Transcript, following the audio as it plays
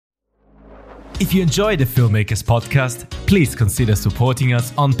If you enjoy the Filmmakers Podcast, please consider supporting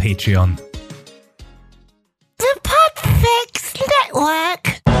us on Patreon. The Podfix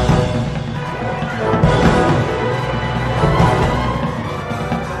Network.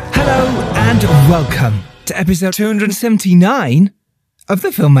 Hello and welcome to episode 279 of the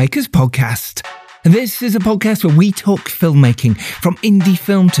Filmmakers Podcast. This is a podcast where we talk filmmaking, from indie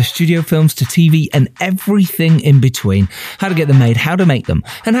film to studio films to TV and everything in between. How to get them made, how to make them,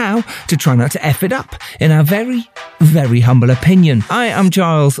 and how to try not to F it up, in our very, very humble opinion. I am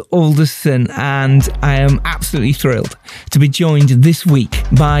Giles Alderson, and I am absolutely thrilled to be joined this week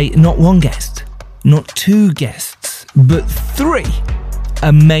by not one guest, not two guests, but three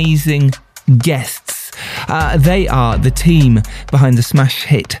amazing guests. They are the team behind the smash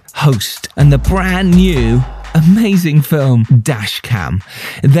hit Host and the brand new amazing film DASHCAM.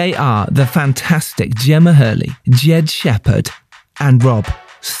 They are the fantastic Gemma Hurley, Jed Shepherd and Rob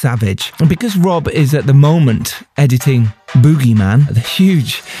Savage. And because Rob is at the moment editing Boogeyman, the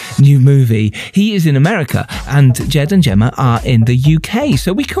huge new movie, he is in America and Jed and Gemma are in the UK,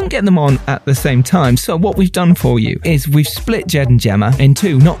 so we couldn't get them on at the same time. So what we've done for you is we've split Jed and Gemma in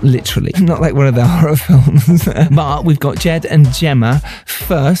two, not literally, not like one of the horror films, but we've got Jed and Gemma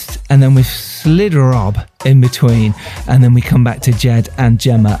first, and then we've slid Rob in between, and then we come back to Jed and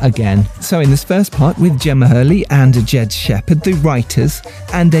Gemma again. So in this first part with Gemma Hurley and Jed Shepherd, the writers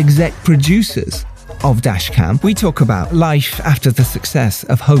and exec producers of DASHCAM, we talk about life after the success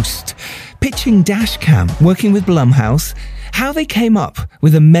of Host, pitching DASHCAM, working with Blumhouse, how they came up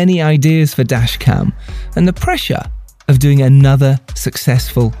with the many ideas for DASHCAM, and the pressure of doing another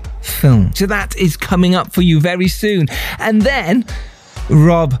successful film. So that is coming up for you very soon. And then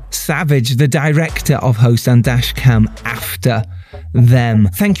Rob Savage, the director of Host and DASHCAM, after them.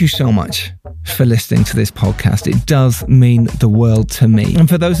 Thank you so much for listening to this podcast. It does mean the world to me. And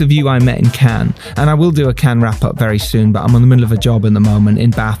for those of you I met in Cannes, and I will do a Cannes wrap up very soon, but I'm in the middle of a job at the moment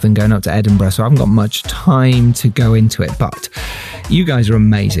in Bath and going up to Edinburgh, so I haven't got much time to go into it, but you guys are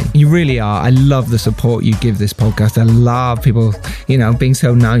amazing. You really are. I love the support you give this podcast. I love people, being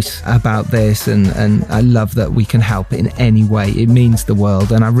so nice about this, and I love that we can help in any way. It means the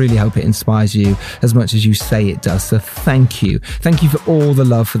world, and I really hope it inspires you as much as you say it does. So thank you. Thank you for all the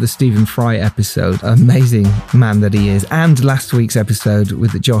love for the Stephen Fry episode. Amazing man that he is. And last week's episode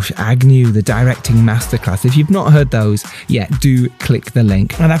with Josh Agnew, the directing masterclass. If you've not heard those yet, do click the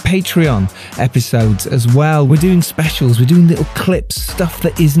link. And our Patreon episodes as well. We're doing specials. We're doing little clips, stuff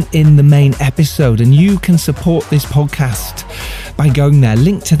that isn't in the main episode. And you can support this podcast by going there.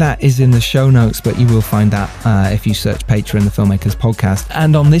 Link to that is in the show notes, but you will find that if you search Patreon, the Filmmakers Podcast.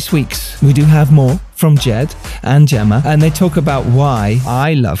 And on this week's, we do have more from Jed and Gemma, and they talk about why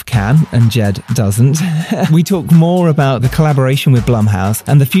I love Cannes and Jed doesn't. We talk more about the collaboration with Blumhouse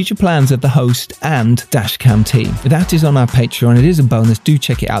and the future plans of the Host and DASHCAM team. That is on our Patreon. It is a bonus. Do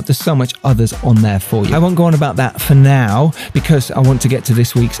check it out. There's so much others on there for you. I won't go on about that for now because I want to get to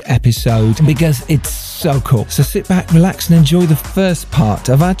this week's episode because it's so cool. So sit back, relax, and enjoy the first part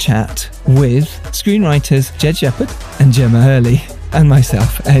of our chat with screenwriters Jed Shepherd and Gemma Hurley and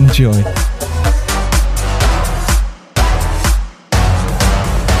myself. Enjoy.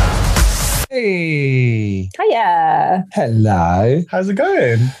 Hey. Hiya. Hello. How's it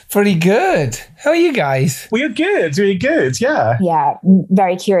going? Pretty good. How are you guys? We're good, really good, yeah. Yeah,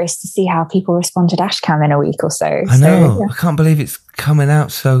 very curious to see how people respond to DASHCAM in a week or so. I know. I can't believe it's coming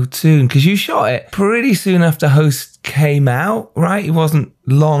out so soon because you shot it pretty soon after Host came out, right? It wasn't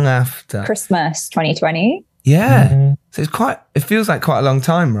long after. Christmas 2020. Yeah. Mm-hmm. So it feels like quite a long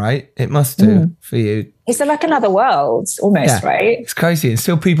time, right? It must do for you. It's like another world almost, right? It's crazy. And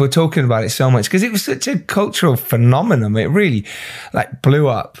still people are talking about it so much because it was such a cultural phenomenon. It really blew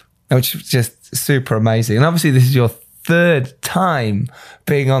up, which was just super amazing. And obviously this is your third time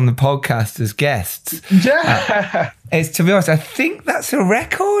being on the podcast as guests. Yeah. It's, to be honest, I think that's a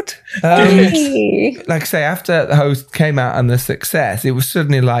record. Hey. Like I say, after the Host came out and the success, it was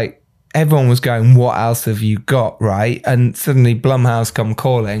suddenly like, everyone was going, what else have you got, right? And suddenly Blumhouse come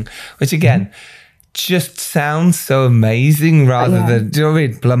calling, which again, just sounds so amazing rather than, do you know what I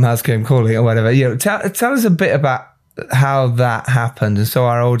mean? Blumhouse came calling or whatever. Tell us a bit about how that happened and so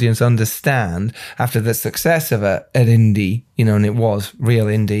our audience understand after the success of it at indie, and it was real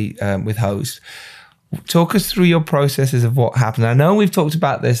indie with Host. Talk us through your processes of what happened. I know we've talked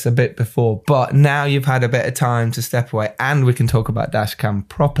about this a bit before, but now you've had a bit of time to step away and we can talk about DASHCAM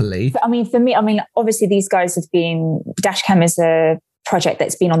properly. For me, obviously these guys DASHCAM is a project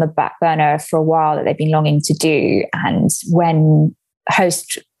that's been on the back burner for a while that they've been longing to do. And when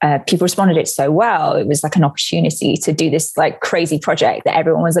host, people responded it so well. It was like an opportunity to do this like crazy project that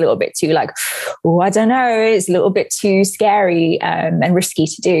everyone was a little bit too like, oh, I don't know, it's a little bit too scary and risky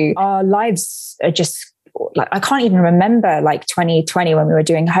to do. Our lives are just like, I can't even remember like 2020 when we were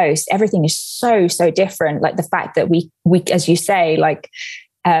doing host. Everything is so different. Like the fact that we as you say, like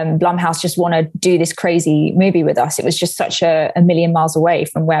Blumhouse just want to do this crazy movie with us. It was just such a million miles away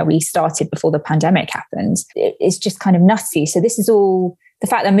from where we started before the pandemic happened. It's just kind of nutty. So this is all the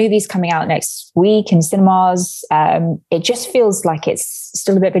fact that movie's coming out next week in cinemas. It just feels like it's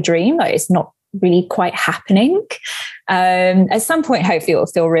still a bit of a dream. Like it's not really quite happening. At some point, hopefully it'll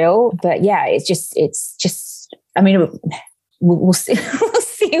feel real. But yeah, it's just. I mean, we'll see. We'll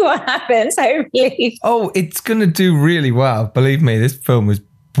see what happens. Hopefully. Oh, it's gonna do really well. Believe me, this film was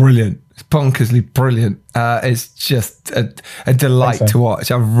brilliant. It's bonkersly brilliant. It's just a delight to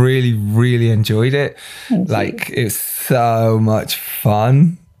watch. I really, really enjoyed it. Like it's so much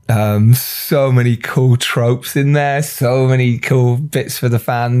fun. So many cool tropes in there, so many cool bits for the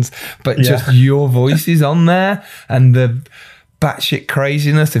fans, but just your voices on there and the batshit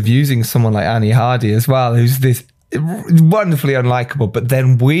craziness of using someone like Annie Hardy as well, who's this wonderfully unlikable, but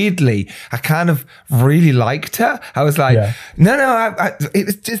then weirdly I kind of really liked her. I was like, no, it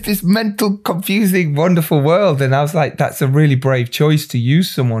was just this mental, confusing, wonderful world, and I was like, that's a really brave choice to use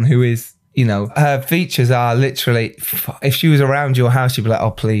someone who is, you know, her features are literally, if she was around your house, you'd be like,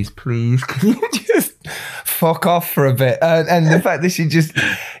 oh, please, can you just fuck off for a bit? And the fact that she just,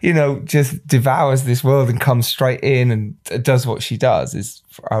 you know, just devours this world and comes straight in and does what she does is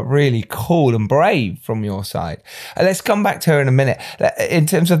really cool and brave from your side. And let's come back to her in a minute. In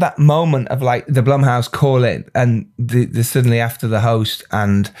terms of that moment of like the Blumhouse call in and the suddenly after the host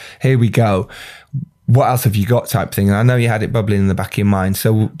and here we go, what else have you got type thing? And I know you had it bubbling in the back of your mind.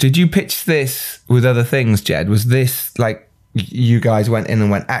 So did you pitch this with other things, Jed? Was this like you guys went in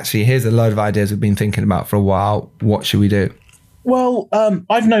and went, actually, here's a load of ideas we've been thinking about for a while. What should we do? Well,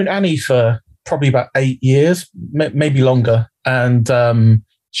 I've known Annie for probably about 8 years, maybe longer. And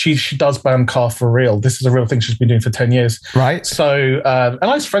she does band car for real. This is a real thing she's been doing for 10 years. Right. So, and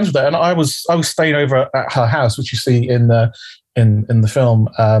I was friends with her, and I was staying over at her house, which you see in the film,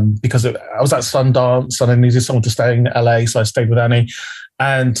 because I was at Sundance and I needed someone to stay in LA, so I stayed with Annie.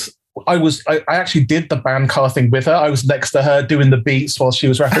 And I actually did the band car thing with her. I was next to her doing the beats while she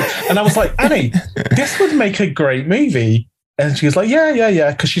was rapping. And I was like, Annie, this would make a great movie. And she was like,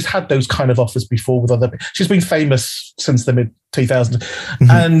 yeah. Because she's had those kind of offers before with other. She's been famous since the mid 2000s. Mm-hmm.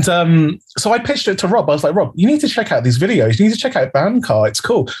 And so I pitched it to Rob. I was like, Rob, you need to check out these videos. You need to check out Bandcar. It's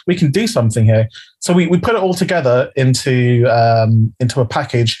cool. We can do something here. So we put it all together into a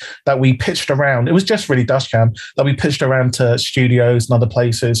package that we pitched around. It was just really DASHCAM that we pitched around to studios and other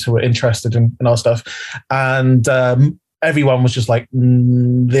places who were interested in our stuff. And everyone was just like,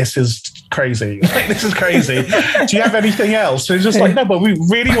 this is crazy. Like, this is crazy. Do you have anything else? So it's just like, no, but we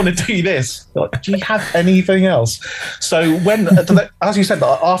really want to do this. Like, do you have anything else? So when, as you said,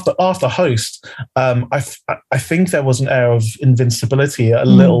 after Host, I think there was an air of invincibility a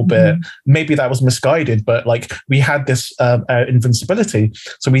little bit. Maybe that was misguided, but like we had this invincibility.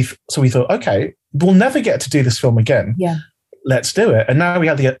 So we thought, okay, we'll never get to do this film again. Yeah. Let's do it. And now we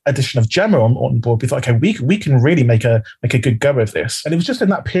had the addition of Gemma on board. We thought, okay, we can really make a good go of this. And it was just in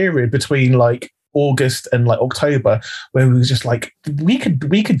that period between like August and like October where we were just like, we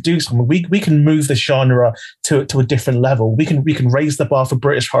could do something. We can move the genre to a different level. We can raise the bar for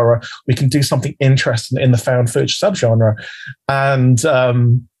British horror. We can do something interesting in the found footage subgenre. And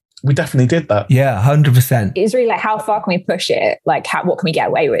we definitely did that. Yeah, 100%. It's really like, how far can we push it? Like, what can we get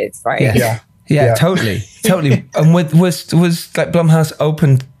away with? Right. Yeah, totally. And was like Blumhouse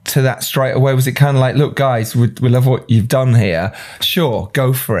open to that straight away? Was it kind of like, look, guys, we love what you've done here. Sure,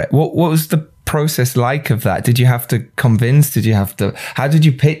 go for it. What was the process like of that? Did you have to convince? How did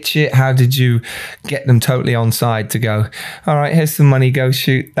you pitch it? How did you get them totally on side to go, all right, here's some money, go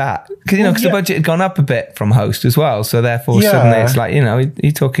shoot that? Because the budget had gone up a bit from Host as well. So therefore suddenly it's like,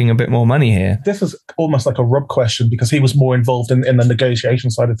 you're talking a bit more money here. This is almost like a Rob question because he was more involved in the negotiation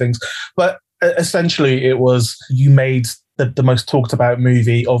side of things. But essentially it was, you made the most talked about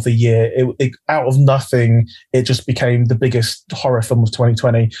movie of the year. It out of nothing, it just became the biggest horror film of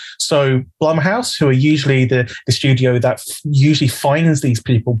 2020. So Blumhouse, who are usually the studio that usually finds these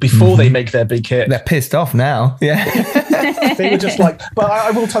people before they make their big hit. They're pissed off now. Yeah. They were just like, but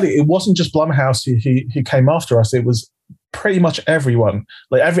I will tell you, it wasn't just Blumhouse who came after us. It was pretty much everyone,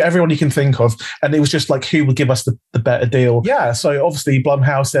 like everyone you can think of, and it was just like who would give us the better deal. Yeah, so obviously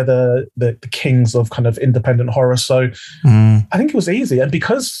Blumhouse, they're the kings of kind of independent horror, so I think it was easy. And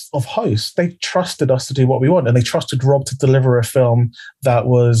because of Host, they trusted us to do what we want, and they trusted Rob to deliver a film that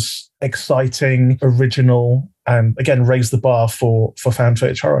was exciting, original, and again raise the bar for fan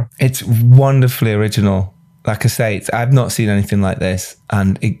footage horror. It's wonderfully original. Like I say, I've not seen anything like this.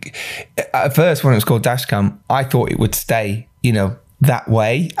 And at first, when it was called DASHCAM, I thought it would stay, that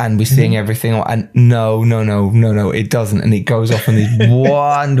way, and we're seeing everything. And no, it doesn't. And it goes off on these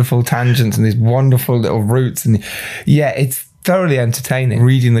wonderful tangents and these wonderful little routes. And yeah, it's thoroughly entertaining.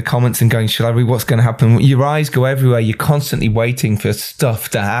 Reading the comments and going, should I read what's going to happen? Your eyes go everywhere. You're constantly waiting for stuff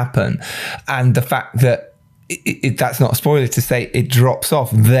to happen. And the fact that that's not a spoiler to say it drops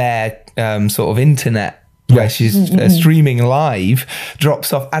off their sort of internet where she's streaming live,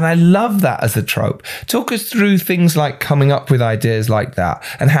 drops off. And I love that as a trope. Talk us through things like coming up with ideas like that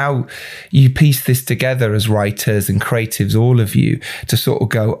and how you piece this together as writers and creatives, all of you, to sort of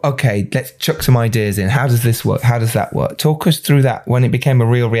go, okay, let's chuck some ideas in. How does this work? How does that work? Talk us through that when it became a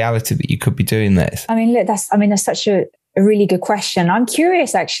real reality that you could be doing this. I mean, look, that's such a really good question. I'm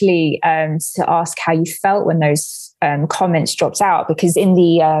curious actually to ask how you felt when those comments dropped out, because in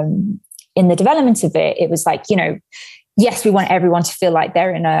the development of it, it was like, yes, we want everyone to feel like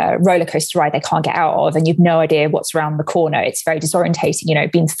they're in a roller coaster ride they can't get out of, and you've no idea what's around the corner. It's very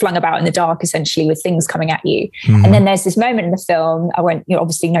disorientating, being flung about in the dark, essentially, with things coming at you. And then there's this moment in the film, I won't,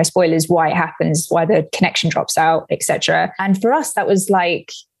 obviously no spoilers, why it happens, why the connection drops out, etc. And for us, that was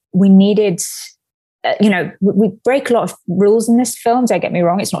like, we needed... we break a lot of rules in this film. Don't get me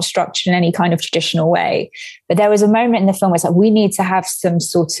wrong. It's not structured in any kind of traditional way. But there was a moment in the film where it's like, we need to have some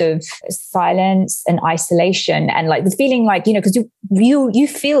sort of silence and isolation. And like the feeling like, because you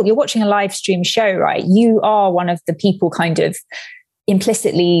feel you're watching a live stream show, right? You are one of the people kind of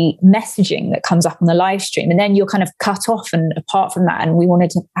implicitly messaging that comes up on the live stream, and then you're kind of cut off and apart from that. And we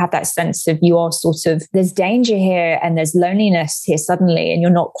wanted to have that sense of you are sort of, there's danger here and there's loneliness here suddenly, and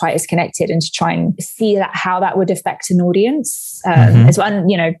you're not quite as connected, and to try and see that how that would affect an audience as well.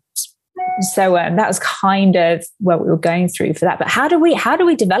 And, so that was kind of what we were going through for that. But how do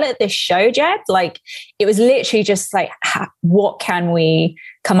we develop this show, Jed? Like, it was literally just like, what can we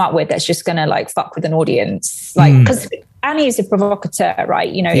come up with that's just going to like fuck with an audience? Like, because Annie is a provocateur,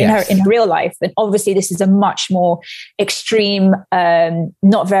 right? Yes. in her real life. But obviously this is a much more extreme,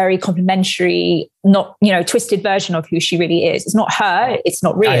 not very complimentary, not, twisted version of who she really is. It's not her. It's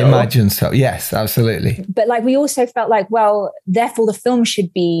not real. I imagine so. Yes, absolutely. But like, we also felt like, well, therefore the film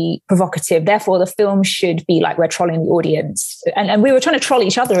should be provocative. Therefore the film should be like, we're trolling the audience. And we were trying to troll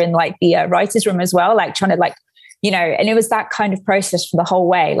each other in like the writer's room as well, like trying to like, and it was that kind of process for the whole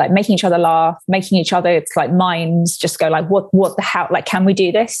way, like making each other laugh, making each other like minds just go like, what the hell, like, can we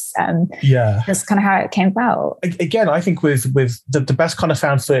do this? That's kind of how it came about. Again, I think with the best kind of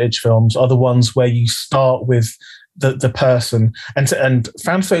found footage films are the ones where you start with the person, and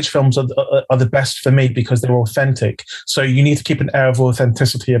found footage films are the best for me because they're authentic. So you need to keep an air of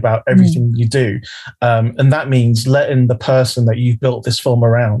authenticity about everything you do, and that means letting the person that you've built this film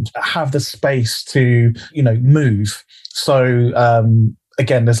around have the space to move. So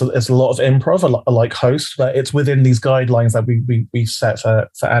again, there's a lot of improv, like Host, but it's within these guidelines that we've set for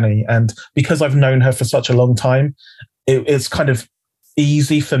Annie. And because I've known her for such a long time, it's kind of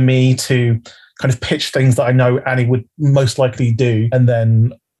easy for me to kind of pitch things that I know Annie would most likely do, and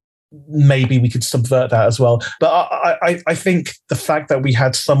then maybe we could subvert that as well. But I think the fact that we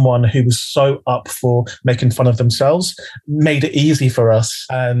had someone who was so up for making fun of themselves made it easy for us.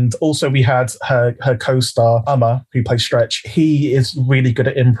 And also we had her co-star, Amma, who plays Stretch. He is really good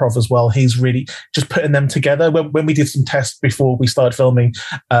at improv as well. He's really just putting them together. When we did some tests before we started filming,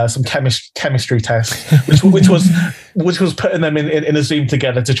 some chemistry tests, which was putting them in a Zoom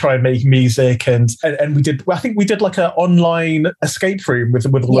together to try and make music. And we did, I think we did like an online escape room with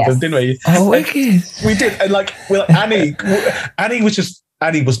all of them, didn't we? Oh, wicked. We did. And like Annie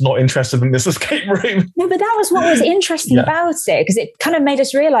was not interested in this escape room. No, but that was what was interesting about it, because it kind of made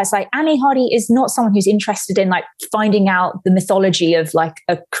us realize like Annie Hardy is not someone who's interested in like finding out the mythology of like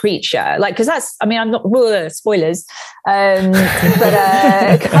a creature. Like, because that's, I mean, I'm not, spoilers, but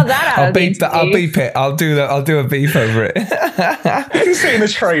cut that out. I'll beep it. I'll do a beep over it. You can see it in the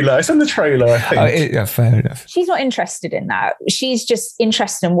trailer. It's in the trailer, I think. Yeah, fair enough. She's not interested in that. She's just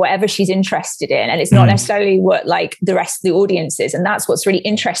interested in whatever she's interested in. And it's not necessarily what like the rest of the audience is. And that's what's really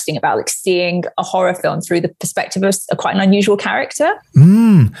interesting about like seeing a horror film through the perspective of quite an unusual character.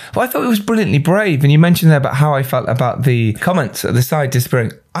 Well, I thought it was brilliantly brave. And you mentioned there about how I felt about the comments at the side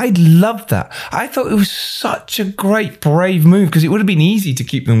disappearing. I loved that. I thought it was such a great, brave move because it would have been easy to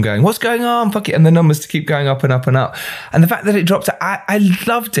keep them going. What's going on? Fuck it. And the numbers to keep going up and up and up. And the fact that it dropped, I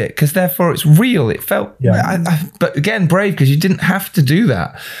loved it because therefore it's real. It felt, but again, brave because you didn't have to do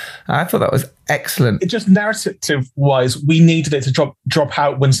that. I thought that was excellent. It just narrative-wise, we needed it to drop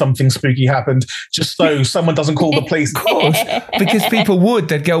out when something spooky happened, just so someone doesn't call the police. Of course, because people would.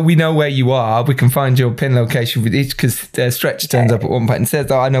 They'd go, we know where you are. We can find your pin location with each, because Stretcher turns up at one point and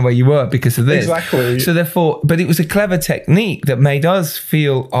says, oh, I know where you were because of this. Exactly. So therefore, but it was a clever technique that made us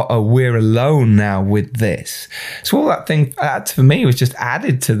feel, we're alone now with this. So all that for me was just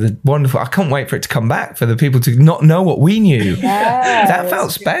added to the wonderful, I can't wait for it to come back, for the people to not know what we knew. Yes. That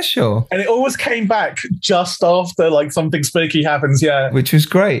felt special. And it always came back just after like something spooky happens, which was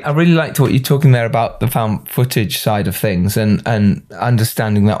great. I really liked what you're talking there about the found footage side of things and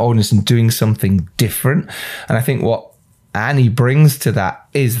understanding that audience and doing something different. And I think what Annie brings to that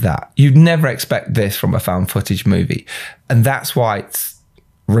is that you'd never expect this from a found footage movie, and that's why it's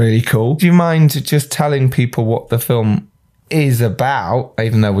really cool. Do you mind just telling people what the film is about,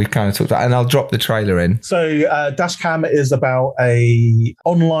 even though we've kind of talked about it, and I'll drop the trailer in. So DASHCAM is about a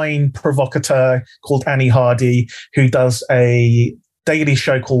online provocateur called Annie Hardy who does a daily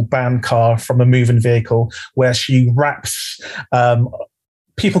show called Banned Car from a moving vehicle, where she raps,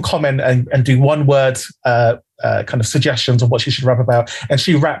 people comment and do one word kind of suggestions of what she should rap about, and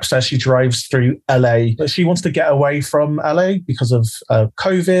she raps as she drives through LA. But she wants to get away from LA because of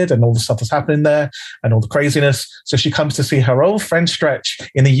COVID and all the stuff that's happening there and all the craziness. So she comes to see her old friend Stretch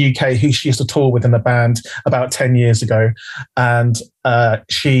in the UK, who she used to tour with in the band about 10 years ago. And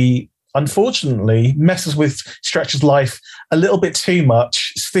she unfortunately messes with Stretch's life a little bit too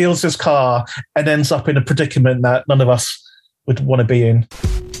much, steals his car, and ends up in a predicament that none of us would want to be in.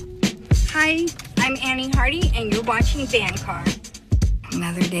 Hi, I'm Annie Hardy, and you're watching Banned Car.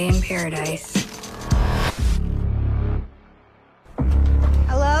 Another day in paradise.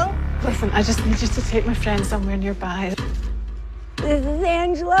 Hello? Listen, I just need you to take my friend somewhere nearby. This is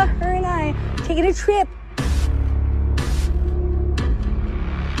Angela. Her and I taking a trip.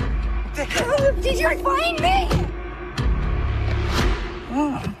 Did you find me?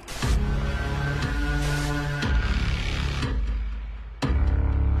 Oh.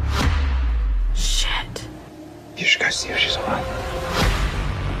 Shit. You should go see if she's all right.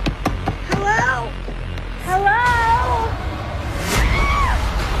 Hello? Hello?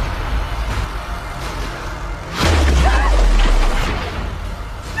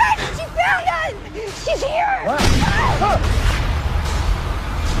 She found us! She's here! What? Oh.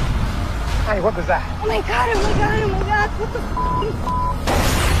 Hey, what was that? Oh my god, oh my god, oh my god, what the f***?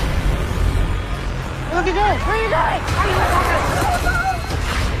 Where are you going? Where are you going?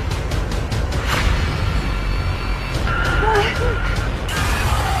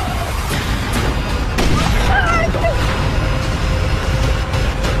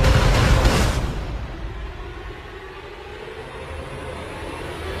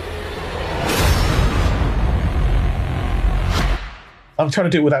 I'm trying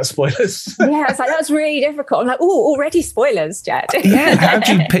to do it without spoilers. Yeah, it's like, that's really difficult. I'm like, oh, already spoilers, Jed. Yeah, how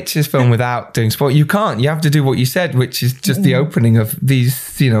do you pitch this film without doing spoil? You can't. You have to do what you said, which is just the opening of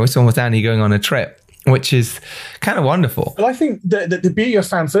these, it's almost Annie going on a trip, which is kind of wonderful. Well, I think the beauty of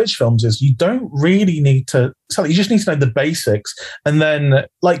found footage films is you don't really need to sell it. You just need to know the basics. And then,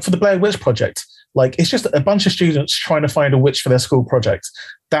 like for the Blair Witch Project, like it's just a bunch of students trying to find a witch for their school project.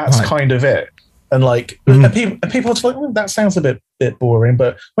 That's right. Kind of it. And like, and people are just like, that sounds a bit boring.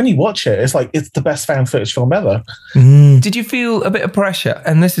 But when you watch it, it's like, it's the best found footage film ever. Did you feel a bit of pressure?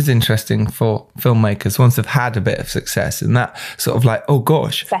 And this is interesting for filmmakers once they've had a bit of success and that sort of like, oh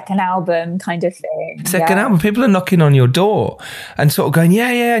gosh. Second album kind of thing. Second album, people are knocking on your door and sort of going,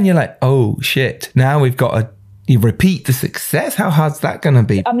 yeah. And you're like, oh shit, now we've got you repeat the success. How hard's that going to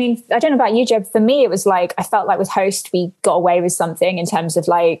be? I mean, I don't know about you, Jeb. For me, it was like, I felt like with Host, we got away with something in terms of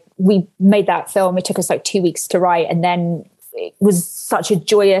like, we made that film. It took us like 2 weeks to write. And then it was such a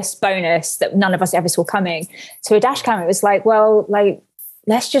joyous bonus that none of us ever saw coming. So a DASHCAM, it was like, well, like,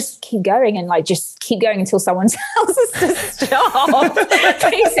 let's just keep going and like just keep going until someone tells us to stop.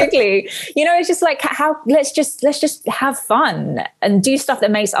 Basically, it's just like let's just have fun and do stuff that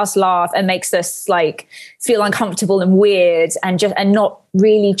makes us laugh and makes us like feel uncomfortable and weird and not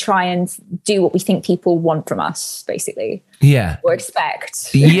really try and do what we think people want from us, basically. Yeah. Or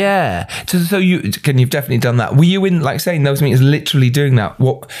expect. Yeah. So you've definitely done that. Were you in, like saying those meetings, literally doing that?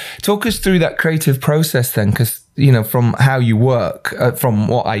 Talk us through that creative process then, because from how you work, from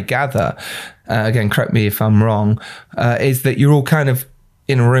what I gather, again, correct me if I'm wrong, is that you're all kind of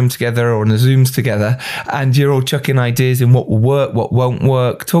in a room together or in a Zooms together, and you're all chucking ideas in what will work, what won't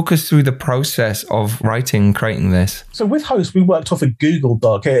work. Talk us through the process of writing and creating this. So with Host, we worked off a Google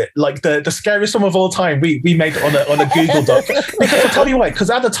Doc. Like the scariest film of all time, we made it on a Google Doc. Because I'll tell you why, because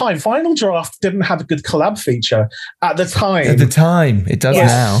at the time, Final Draft didn't have a good collab feature. At the time, it does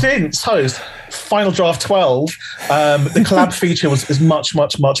now. Since Host, Final Draft 12, the collab feature is much,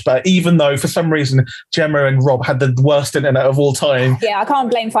 much, much better, even though for some reason Gemma and Rob had the worst internet of all time. Yeah, I can't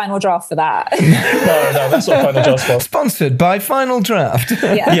blame Final Draft for that. No, that's not Final Draft's fault. Sponsored by Final Draft.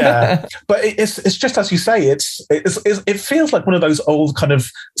 Yeah. But it's just as you say, it feels like one of those old kind of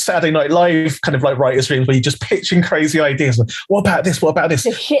Saturday Night Live kind of like writers' rooms where you're just pitching crazy ideas. Like, what about this? What about this?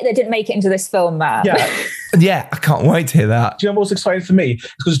 The shit that didn't make it into this film, man. Yeah, I can't wait to hear that. Do you know what was exciting for me?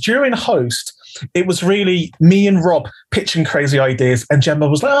 Because during Host, it was really me and Rob pitching crazy ideas, and Gemma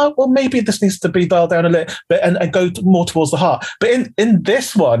was like, oh, well, maybe this needs to be dialed down a little bit and go more towards the heart. But in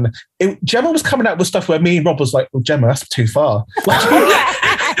this one, Gemma was coming out with stuff where me and Rob was like, well, Gemma, that's too far.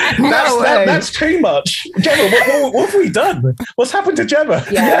 That's too much. Gemma, what have we done? What's happened to Gemma?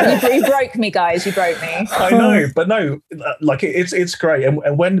 Yeah, you broke me, guys. You broke me. I know, but no, like it's great.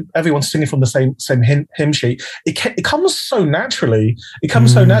 And when everyone's singing from the same hymn sheet, it comes so naturally.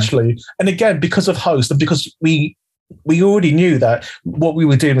 And again, because of Host and because we already knew that what we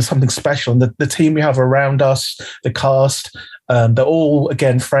were doing was something special. And the team we have around us, the cast, they're all,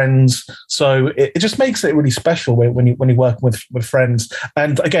 again, friends. So it just makes it really special when you work with friends.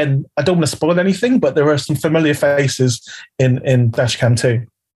 And again, I don't want to spoil anything, but there are some familiar faces in DASHCAM too.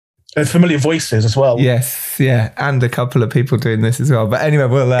 And familiar voices as well. Yes, yeah. And a couple of people doing this as well. But anyway,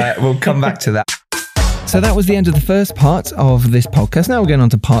 we'll come back to that. So that was the end of the first part of this podcast. Now we're going on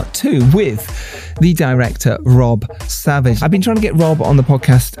to part 2 with the director, Rob Savage. I've been trying to get Rob on the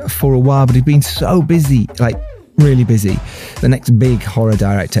podcast for a while, but he's been so busy, like really busy. The next big horror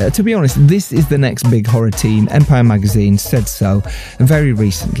director. To be honest, this is the next big horror team. Empire Magazine said so very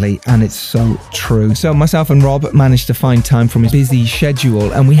recently, and it's so true. So myself and Rob managed to find time from his busy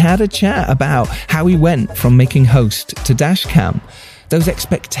schedule, and we had a chat about how he went from making Host to DASHCAM. Those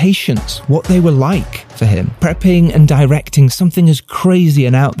expectations, what they were like for him, prepping and directing something as crazy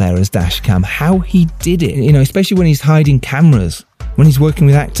and out there as DASHCAM, how he did it, especially when he's hiding cameras, when he's working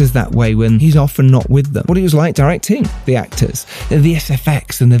with actors that way, when he's often not with them, what it was like directing the actors, the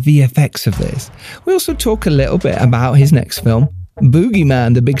SFX and the VFX of this. We also talk a little bit about his next film,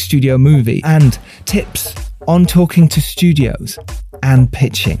 Boogeyman, the big studio movie, and tips on talking to studios and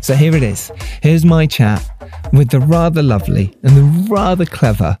pitching. So here it is. Here's my chat with the rather lovely and the rather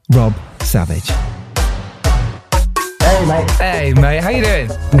clever Rob Savage. Hey, mate. Hey, mate. How you doing?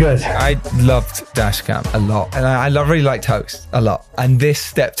 Good. I loved DASHCAM a lot, and I really liked Host a lot. And this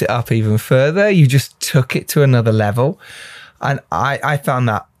stepped it up even further. You just took it to another level. And I found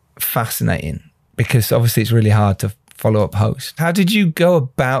that fascinating because obviously it's really hard to follow up Host. How did you go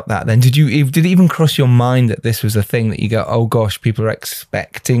about that then? Did it even cross your mind that this was a thing that you go, oh gosh, people are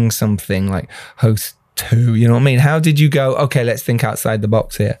expecting something like Host 2, you know what I mean? How did you go, okay, let's think outside the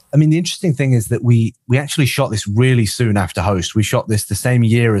box here? I mean, the interesting thing is that we actually shot this really soon after Host. We shot this the same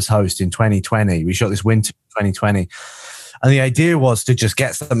year as Host in 2020. We shot this winter 2020. And the idea was to just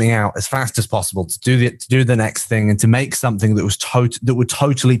get something out as fast as possible, to do the next thing, and to make something that was that would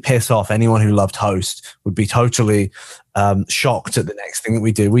totally piss off anyone who loved Host, would be totally shocked at the next thing that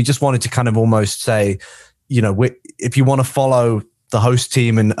we did. We just wanted to kind of almost say, if you want to follow the Host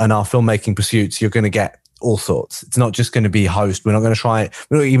team and our filmmaking pursuits, you're going to get all sorts. It's not just going to be Host. We're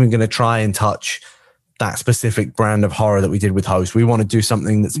not even going to try and touch that specific brand of horror that we did with Host. We want to do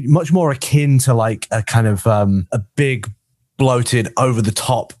something that's much more akin to like a kind of a big, bloated,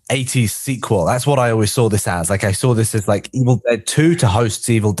 over-the-top 80s sequel. That's what I always saw this as. Like I saw this as like Evil Dead 2 to Host's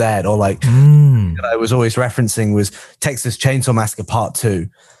Evil Dead, or like that I was always referencing was Texas Chainsaw Massacre Part 2,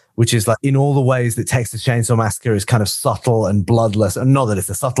 which is like in all the ways that Texas Chainsaw Massacre is kind of subtle and bloodless. And not that it's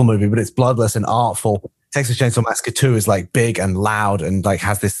a subtle movie, but it's bloodless and artful. Texas Chainsaw Massacre 2 is like big and loud and like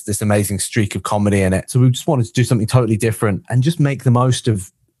has this amazing streak of comedy in it. So we just wanted to do something totally different and just make the most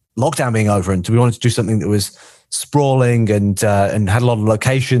of lockdown being over. And we wanted to do something that was sprawling and had a lot of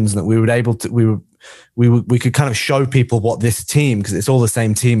locations, and that we were able to we could kind of show people what this team, because it's all the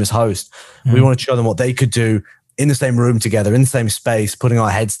same team as Host. We wanted to show them what they could do in the same room together, in the same space, putting our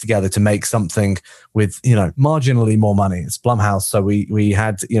heads together to make something with, marginally more money. It's Blumhouse. So we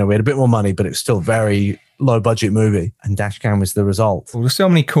had a bit more money, but it was still a very low budget movie, and DASHCAM was the result. Well, there's so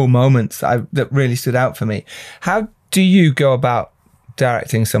many cool moments that really stood out for me. How do you go about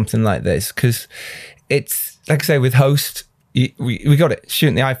directing something like this? Because it's, like I say, with Host, we got it.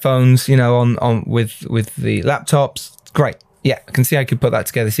 Shooting the iPhones, on with the laptops. Great. yeah, I can see I could put that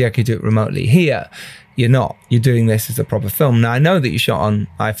together, see I could do it remotely. Here, you're not. You're doing this as a proper film. Now, I know that you shot on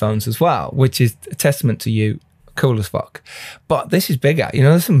iPhones as well, which is a testament to you. Cool as fuck. But this is bigger. You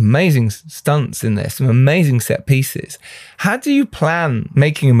know, there's some amazing stunts in this, some amazing set pieces. How do you plan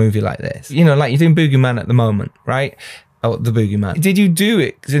making a movie like this? You know, like you're doing Boogeyman at the moment, right? Oh, the Boogeyman. Did you do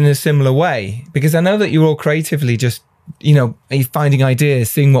it in a similar way? Because I know that you're all creatively just, you know, finding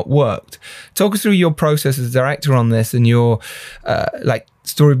ideas, seeing what worked. Talk us through your process as a director on this and your like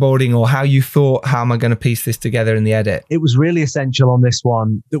storyboarding, or how you thought, how am I going to piece this together in the edit? It was really essential on this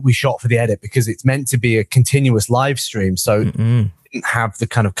one that we shot for the edit because it's meant to be a continuous live stream. So it didn't have the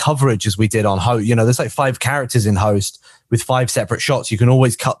kind of coverage as we did on Host. You know, there's like 5 characters in Host with 5 separate shots you can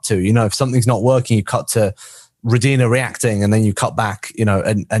always cut to. You know, if something's not working, you cut to Radina reacting and then you cut back, you know,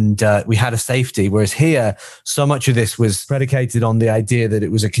 and we had a safety. Whereas here, so much of this was predicated on the idea that it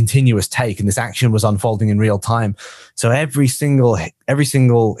was a continuous take and this action was unfolding in real time. So every single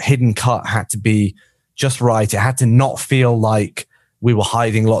hidden cut had to be just right. It had to not feel like we were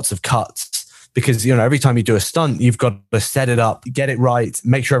hiding lots of cuts. Because, you know, every time you do a stunt, you've got to set it up, get it right,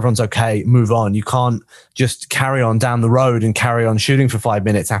 make sure everyone's okay, move on. You can't just carry on down the road and carry on shooting for 5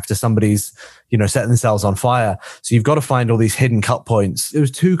 minutes after somebody's, you know, setting themselves on fire. So you've got to find all these hidden cut points. It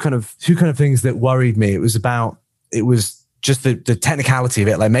was two kind of things that worried me. It was just the technicality of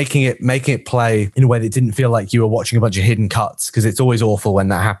it, like making it play in a way that didn't feel like you were watching a bunch of hidden cuts, because it's always awful when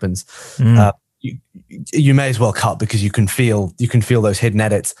that happens. You may as well cut because you can feel those hidden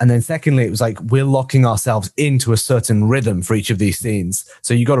edits. And then secondly, it was like we're locking ourselves into a certain rhythm for each of these scenes.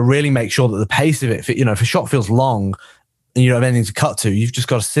 So you got to really make sure that the pace of it, you know, if a shot feels long and you don't have anything to cut to, you've just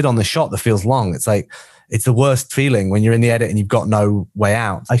got to sit on the shot that feels long. It's like, it's the worst feeling when you're in the edit and you've got no way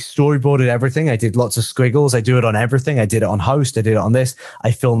out. I storyboarded everything. I did lots of squiggles. I do it on everything. I did it on Host. I did it on this.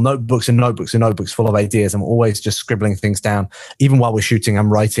 I fill notebooks and notebooks and notebooks full of ideas. I'm always just scribbling things down. Even while we're shooting,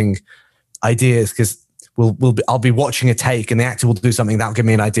 I'm writing ideas because I'll be watching a take and the actor will do something that'll give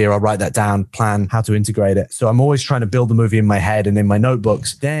me an idea. I'll write that down, plan how to integrate it. So I'm always trying to build the movie in my head and in my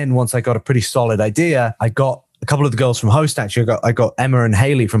notebooks. Then once I got a pretty solid idea, I got a couple of the girls from Host. Actually, I got Emma and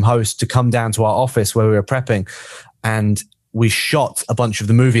Haley from Host to come down to our office where we were prepping, and we shot a bunch of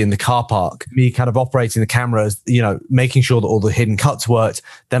the movie in the car park. Me kind of operating the cameras, you know, making sure that all the hidden cuts worked.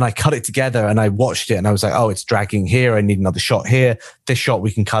 Then I cut it together and I watched it and I was like, oh, it's dragging here. I need another shot here. This shot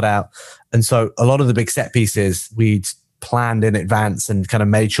we can cut out. And so a lot of the big set pieces we'd planned in advance and kind of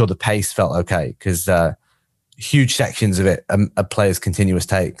made sure the pace felt okay, because huge sections of it are players' continuous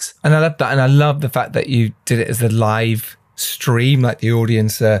takes. And I love that. And I love the fact that you did it as a live stream, like the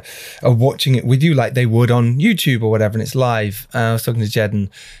audience are watching it with you like they would on YouTube or whatever, and it's live. I was talking to Jed and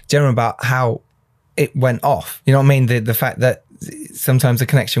Gemma about how it went off. You know what I mean? The fact that sometimes the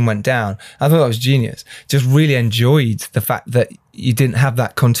connection went down. I thought that was genius. Just really enjoyed the fact that you didn't have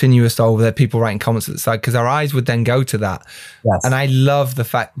that continuous over there, people writing comments at the side, because our eyes would then go to that. Yes. And I love the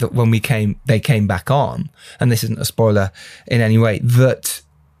fact that when they came back on, and this isn't a spoiler in any way, that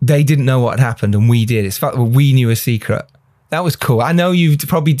they didn't know what had happened and we did. It's the fact that we knew a secret. That was cool. I know you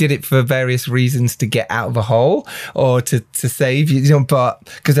probably did it for various reasons, to get out of a hole or to save you know, but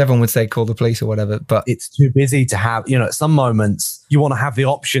because everyone would say call the police or whatever. But it's too busy to have, you know, at some moments you want to have the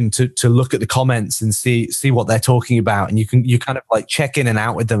option to look at the comments and see what they're talking about, and you kind of like check in and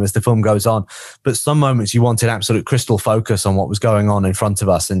out with them as the film goes on. But some moments you wanted absolute crystal focus on what was going on in front of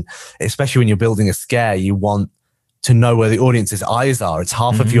us, and especially when you're building a scare, you want to know where the audience's eyes are. It's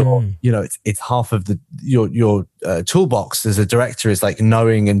half of your, you know, it's half of your toolbox as a director is like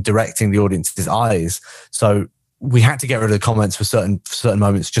knowing and directing the audience's eyes. So we had to get rid of the comments for certain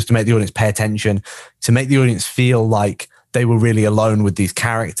moments, just to make the audience pay attention, to make the audience feel like they were really alone with these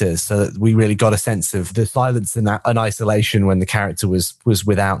characters, so that we really got a sense of the silence and isolation when the character was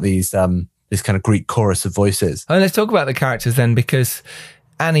without these this kind of Greek chorus of voices. And let's talk about the characters then, because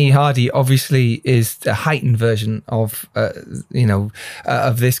Annie Hardy obviously is a heightened version of,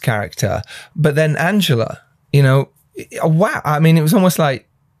 of this character. But then Angela, you know, wow. I mean, it was almost like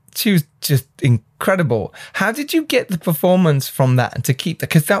she was just incredible. How did you get the performance from that and to keep that?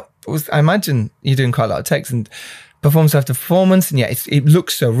 Because that was, I imagine you're doing quite a lot of takes and performance after performance, and yet it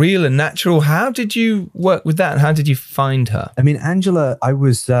looks so real and natural. How did you work with that, and how did you find her? I mean, Angela, I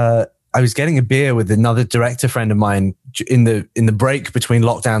was getting a beer with another director friend of mine in the break between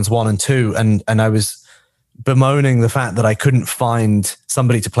lockdowns 1 and 2, and I was bemoaning the fact that I couldn't find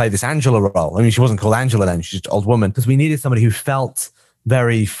somebody to play this Angela role. I mean, she wasn't called Angela then; she's just an old woman, because we needed somebody who felt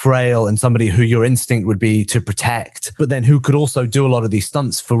very frail and somebody who your instinct would be to protect, but then who could also do a lot of these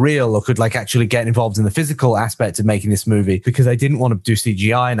stunts for real, or could like actually get involved in the physical aspect of making this movie, because I didn't want to do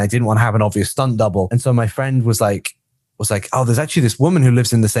CGI and I didn't want to have an obvious stunt double. And so my friend was like, was like, oh, there's actually this woman who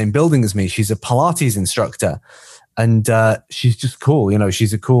lives in the same building as me. She's a Pilates instructor. And she's just cool, you know.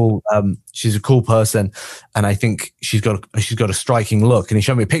 She's a cool person, and I think she's got a striking look. And he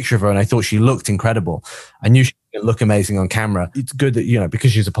showed me a picture of her, and I thought she looked incredible. I knew she would look amazing on camera. It's good that, you know,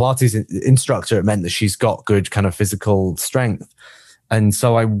 because she's a Pilates instructor, it meant that she's got good kind of physical strength. And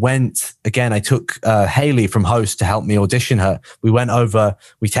so I went again. I took Haley from Host to help me audition her. We went over,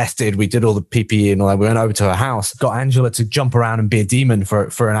 we tested, we did all the PPE and all that. We went over to her house, got Angela to jump around and be a demon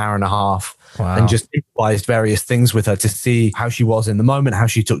for an hour and a half. Wow. And just improvised various things with her to see how she was in the moment, how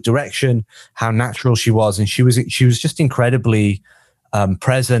she took direction, how natural she was. And she was just incredibly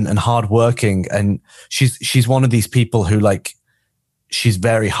present and hardworking. And she's one of these people who, like, she's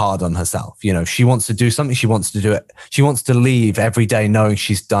very hard on herself. You know, if she wants to do something, she wants to do it. She wants to leave every day knowing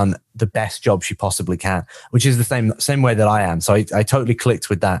she's done the best job she possibly can, which is the same way that I am. So I totally clicked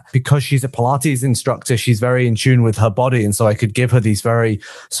with that. Because she's a Pilates instructor, she's very in tune with her body. And so I could give her these very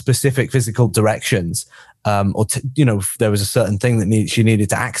specific physical directions. You know, if there was a certain thing that she needed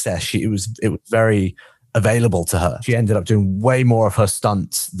to access, it was very available to her. She ended up doing way more of her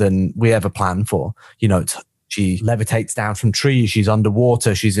stunts than we ever planned for. You know, she levitates down from trees. She's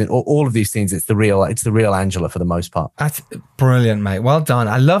underwater. She's in all of these things. It's the real Angela for the most part. That's brilliant, mate. Well done.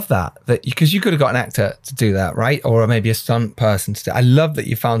 I love that because you could have got an actor to do that, right? Or maybe a stunt person to do. I love that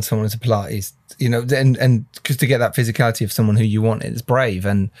you found someone as a Pilates, you know, and because to get that physicality of someone who you want is brave,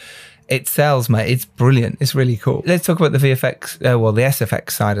 and it sells, mate. It's brilliant. It's really cool. Let's talk about the VFX, the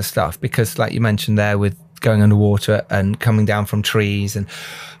SFX side of stuff, because like you mentioned there with going underwater and coming down from trees, and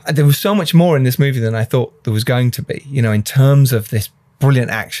there was so much more in this movie than I thought there was going to be, you know, in terms of this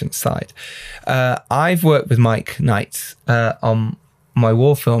brilliant action side. I've worked with Mike Knight on my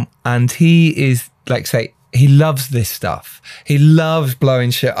war film, and he is, like, say, he loves this stuff. He loves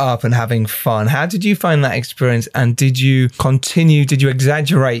blowing shit up and having fun. How did you find that experience? And did you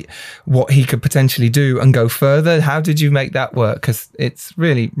exaggerate what he could potentially do and go further? How did you make that work? Because it's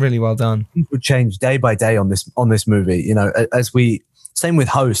really, really well done. Things would change day by day on this movie. You know, same with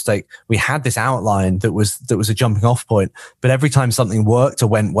Host, like we had this outline that was a jumping off point, but every time something worked or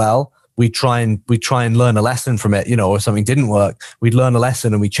went well, we try and learn a lesson from it, you know, or something didn't work, we'd learn a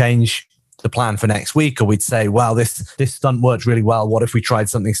lesson and we change the plan for next week, or we'd say, wow, this stunt worked really well. What if we tried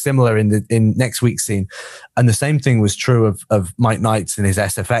something similar in next week's scene? And the same thing was true of Mike Knight and his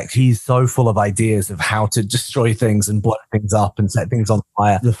SFX. He's so full of ideas of how to destroy things and blow things up and set things on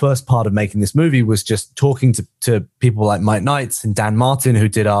fire. The first part of making this movie was just talking to people like Mike Knight and Dan Martin, who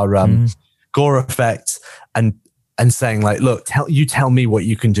did our gore effects, and saying, like, look, tell me what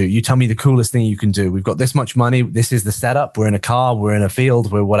you can do. You tell me the coolest thing you can do. We've got this much money. This is the setup. We're in a car. We're in a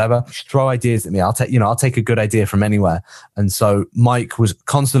field. We're whatever. Throw ideas at me. I'll take a good idea from anywhere. And so Mike was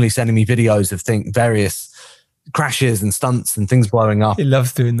constantly sending me videos of various crashes and stunts and things blowing up. He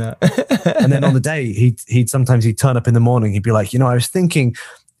loves doing that. And then on the day, he'd sometimes turn up in the morning. He'd be like, you know, I was thinking,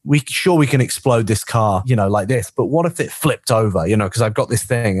 we can explode this car, you know, like this, but what if it flipped over, you know, because I've got this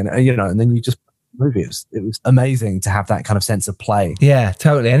thing, and you know, and then you just movie. It was amazing to have that kind of sense of play. Yeah,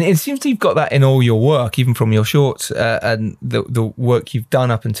 totally. And it seems you've got that in all your work, even from your shorts and the work you've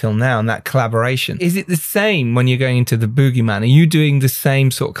done up until now, and that collaboration. Is it the same when you're going into the Boogeyman? Are you doing the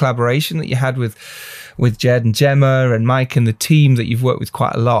same sort of collaboration that you had with Jed and Gemma and Mike and the team that you've worked with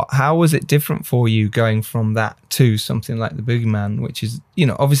quite a lot? How was it different for you going from that to something like the Boogeyman, which is, you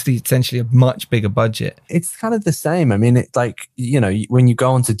know, obviously essentially a much bigger budget? It's kind of the same. I mean, it's like, you know, when you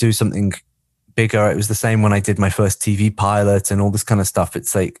go on to do something bigger, it was the same when I did my first TV pilot and all this kind of stuff.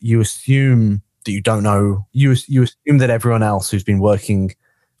 It's like you assume that you don't know, you assume that everyone else who's been working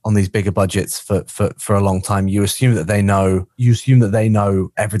on these bigger budgets for a long time, you assume that they know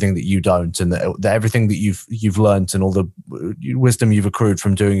everything that you don't, and that everything that you've learned and all the wisdom you've accrued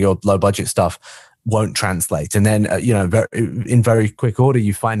from doing your low budget stuff won't translate. And then, you know, in very quick order,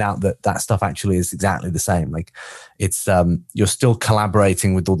 you find out that stuff actually is exactly the same. Like it's, you're still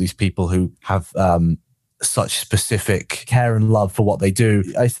collaborating with all these people who have such specific care and love for what they do.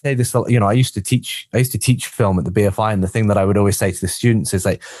 I say this, you know, I used to teach film at the BFI, and the thing that I would always say to the students is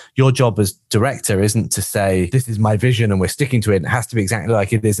like, your job as director isn't to say, this is my vision and we're sticking to it and it has to be exactly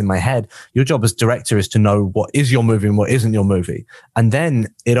like it is in my head. Your job as director is to know what is your movie and what isn't your movie. And then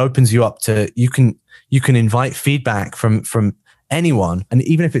it opens you up to, you can invite feedback from anyone. And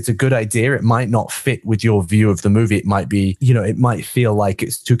even if it's a good idea, it might not fit with your view of the movie. It might be, you know, it might feel like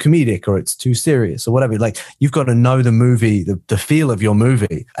it's too comedic or it's too serious or whatever. Like you've got to know the movie, the feel of your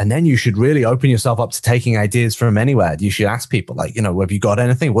movie. And then you should really open yourself up to taking ideas from anywhere. You should ask people like, you know, have you got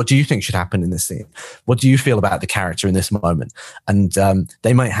anything? What do you think should happen in this scene? What do you feel about the character in this moment? And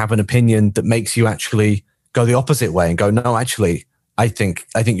they might have an opinion that makes you actually go the opposite way and go, no, actually, I think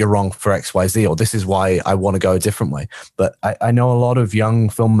you're wrong for XYZ, or this is why I want to go a different way. But I know a lot of young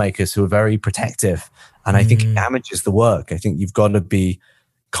filmmakers who are very protective, and I think it damages the work. I think you've got to be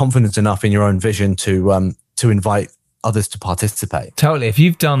confident enough in your own vision to invite others to participate. Totally. If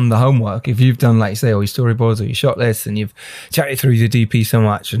you've done the homework, if you've done, like you say, all your storyboards or your shot lists, and you've chatted through your DP so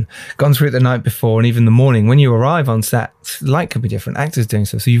much and gone through it the night before and even the morning, when you arrive on set, light could be different, actors doing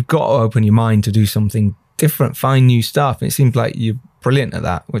so. So you've got to open your mind to do something different, find new stuff. And it seems like you're brilliant at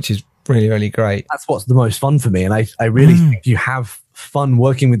that, which is really, really great. That's what's the most fun for me. And I really think you have fun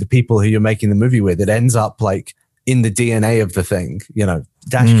working with the people who you're making the movie with. It ends up like in the DNA of the thing. You know,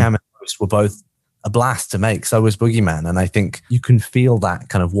 DASHCAM and Host were both a blast to make. So was Boogeyman. And I think you can feel that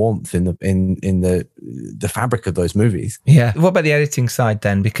kind of warmth in the fabric of those movies. Yeah. What about the editing side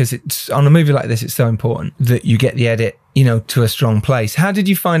then? Because it's on a movie like this, it's so important that you get the edit, you know, to a strong place. How did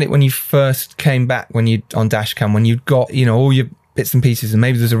you find it when you first came back, when you on DASHCAM, when you'd got, you know, all your bits and pieces and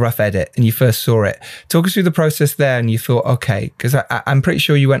maybe there's a rough edit and you first saw it? Talk us through the process there, and you thought, okay, because I'm pretty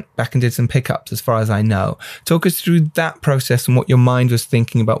sure you went back and did some pickups as far as I know. Talk us through that process and what your mind was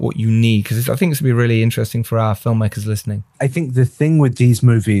thinking about what you need, because I think this would be really interesting for our filmmakers listening. I think the thing with these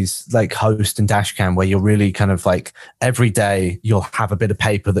movies like Host and DASHCAM, where you're really kind of like every day you'll have a bit of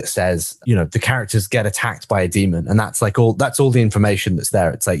paper that says, you know, the characters get attacked by a demon, and that's all the information that's there.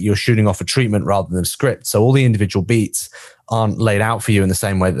 It's like you're shooting off a treatment rather than a script. So all the individual beats aren't laid out for you in the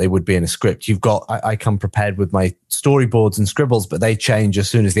same way that they would be in a script. You've got, I come prepared with my storyboards and scribbles, but they change as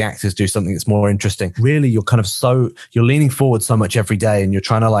soon as the actors do something that's more interesting. Really, you're leaning forward so much every day, and you're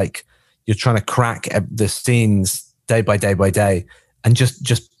trying to crack the scenes day by day by day, and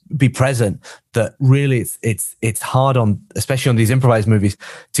just be present. That really it's hard on, especially on these improvised movies,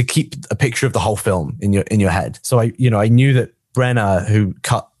 to keep a picture of the whole film in your head. So I knew that Brenna, who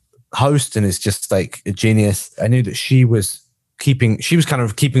cut Host and is just like a genius, I knew that she was kind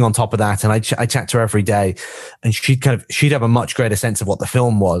of keeping on top of that. And I chat to her every day, and she'd have a much greater sense of what the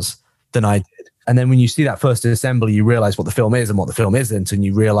film was than I did. And then when you see that first assembly, you realize what the film is and what the film isn't. And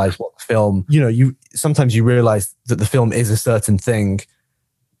you realize what the film, sometimes you realize that the film is a certain thing,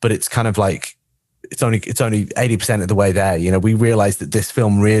 but it's kind of like, it's only 80% of the way there. You know, we realized that this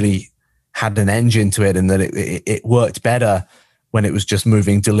film really had an engine to it, and that it worked better when it was just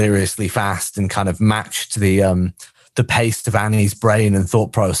moving deliriously fast and kind of matched the pace of Annie's brain and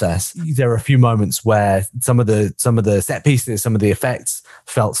thought process. There are a few moments where some of the set pieces, some of the effects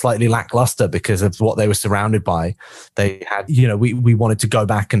felt slightly lackluster because of what they were surrounded by. They had, we wanted to go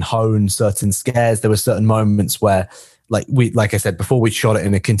back and hone certain scares. There were certain moments where, like I said before, we shot it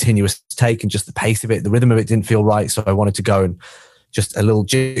in a continuous take, and just the pace of it, the rhythm of it didn't feel right. So I wanted to go and just a little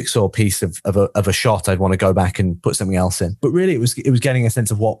jigsaw piece of a shot. I'd want to go back and put something else in. But really, it was getting a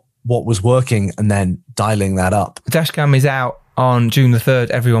sense of what was working and then dialing that up. DASHCAM is out on June the 3rd.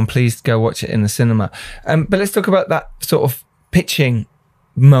 Everyone, please go watch it in the cinema. But let's talk about that sort of pitching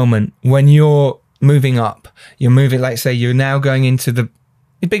moment when you're moving up. You're moving, like say, you're now going into the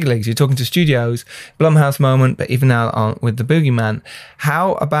big leagues. You're talking to studios, Blumhouse moment, but even now with the Boogeyman.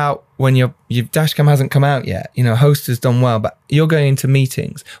 How about when your DASHCAM hasn't come out yet? Host has done well, but you're going into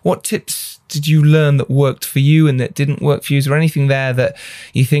meetings. What tips did you learn that worked for you and that didn't work for you? Is there anything there that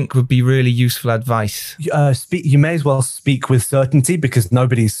you think would be really useful advice? You may as well speak with certainty, because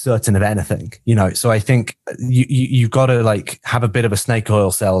nobody's certain of anything. So I think you've got to have a bit of a snake oil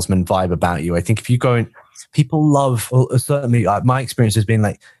salesman vibe about you. I think if you go in, people love, certainly my experience has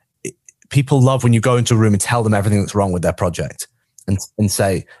been people love when you go into a room and tell them everything that's wrong with their project and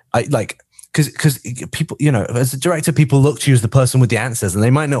say, because people, as a director, people look to you as the person with the answers, and they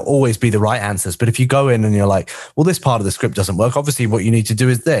might not always be the right answers. But if you go in and you're like, well, this part of the script doesn't work, obviously what you need to do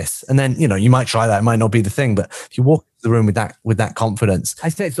is this. And then, you might try that. It might not be the thing, but if you walk into the room with that confidence, I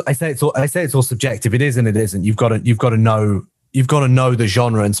say it's all subjective. It is and it isn't. You've got to know the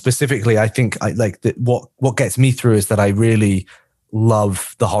genre. And specifically, I think what gets me through is that I really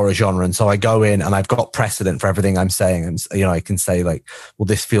love the horror genre. And so I go in and I've got precedent for everything I'm saying. And, I can say well,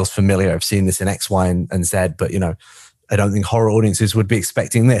 this feels familiar. I've seen this in X, Y, and Z, but, I don't think horror audiences would be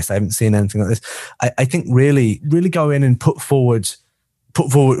expecting this. I haven't seen anything like this. I think really go in and put forward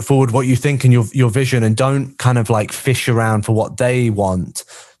what you think and your vision, and don't kind of fish around for what they want,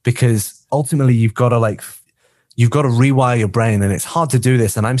 because ultimately you've got to rewire your brain, and it's hard to do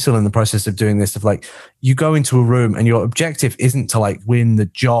this. And I'm still in the process of doing this. Of you go into a room and your objective isn't to win the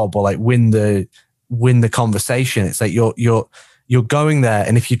job or win the conversation. It's you're going there,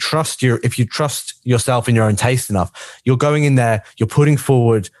 and if you trust yourself and your own taste enough, you're going in there, you're putting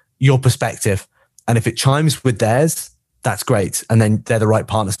forward your perspective, and if it chimes with theirs, that's great. And then they're the right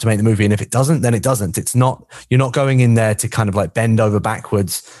partners to make the movie. And if it doesn't, then it doesn't. You're not going in there to kind of like bend over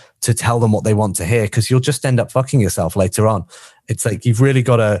backwards to tell them what they want to hear, because you'll just end up fucking yourself later on. It's like, you've really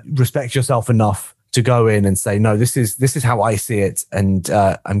got to respect yourself enough to go in and say, no, this is how I see it. And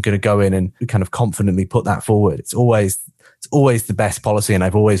I'm going to go in and kind of confidently put that forward. It's always the best policy. And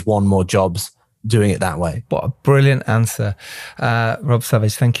I've always won more jobs doing it that way. What a brilliant answer. Rob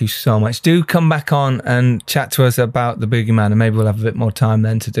Savage, thank you so much. Do come back on and chat to us about The Boogeyman, and maybe we'll have a bit more time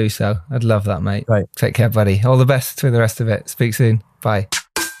then to do so. I'd love that, mate. Right. Take care, buddy. All the best with the rest of it. Speak soon. Bye.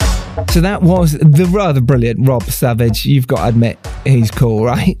 So that was the rather brilliant Rob Savage. You've got to admit, he's cool,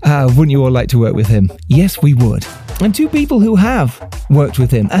 right? Wouldn't you all like to work with him? Yes, we would. And two people who have worked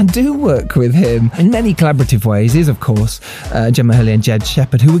with him and do work with him in many collaborative ways is, of course, Gemma Hurley and Jed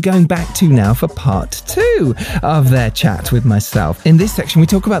Shepherd, who we're going back to now for part 2 of their chat with myself. In this section, we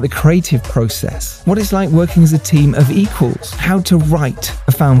talk about the creative process, what it's like working as a team of equals, how to write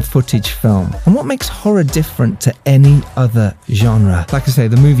a found footage film, and what makes horror different to any other genre. Like I say,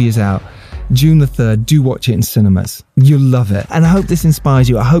 the movie is out June the 3rd. Do watch it in cinemas. You'll love it. And I hope this inspires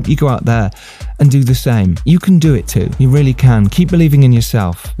you. I hope you go out there and do the same. You can do it too. You really can. Keep believing in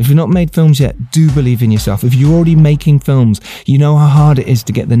yourself. If you've not made films yet, do believe in yourself. If you're already making films, you know how hard it is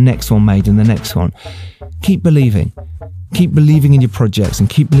to get the next one made and the next one. Keep believing. Keep believing in your projects and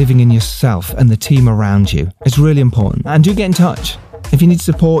keep believing in yourself and the team around you. It's really important. And do get in touch. If you need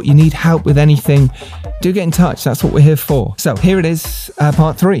support, you need help with anything, do get in touch. That's what we're here for. So here it is,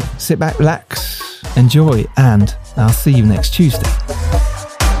 part 3. Sit back, relax, enjoy, and I'll see you next Tuesday.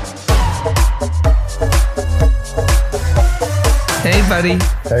 Hey, buddy.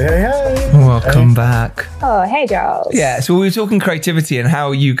 Hey. Welcome back. Oh, hey, Giles. Yeah, so we were talking creativity and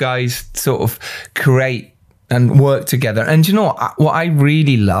how you guys sort of create and work together. And you know what I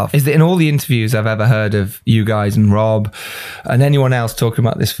really love is that in all the interviews I've ever heard of you guys and Rob and anyone else talking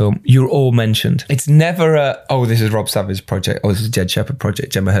about this film, you're all mentioned. It's never this is Rob Savage's project, this is Jed Shepherd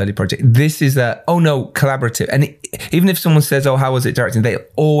project, Gemma Hurley project. This is collaborative. And even if someone says, how was it directed, they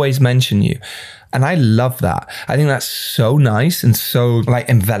always mention you. And I love that. I think that's so nice and so like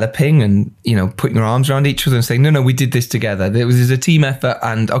enveloping and, putting your arms around each other and saying, no, we did this together. There's a team effort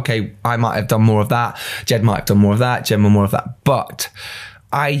and okay, I might have done more of that. Jed might have done more of that. Gemma more of that. But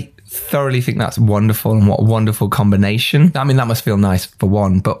I thoroughly think that's wonderful, and what a wonderful combination. I mean, that must feel nice for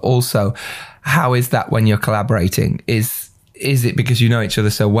one, but also how is that when you're collaborating? Is it because you know each other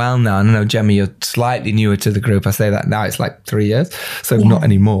so well now? And I know, Gemma, you're slightly newer to the group. I say that now, it's like 3 years, so not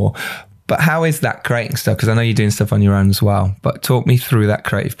anymore. But how is that creating stuff? Because I know you're doing stuff on your own as well. But talk me through that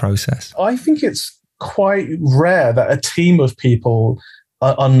creative process. I think it's quite rare that a team of people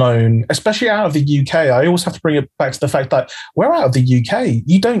are known, especially out of the UK. I always have to bring it back to the fact that we're out of the UK.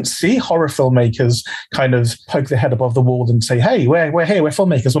 You don't see horror filmmakers kind of poke their head above the wall and say, hey, we're here, we're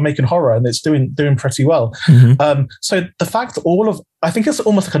filmmakers, we're making horror, and it's doing pretty well. Mm-hmm. So the fact I think it's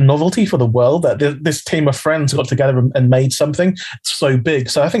almost like a novelty for the world that this team of friends got together and made something so big.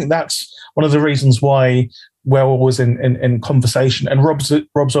 So I think that's one of the reasons why we're always in conversation. And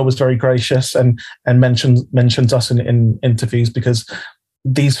Rob's always very gracious and mentions us in interviews, because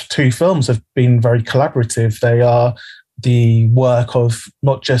these two films have been very collaborative. They are the work of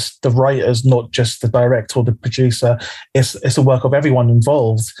not just the writers, not just the director or the producer. It's a work of everyone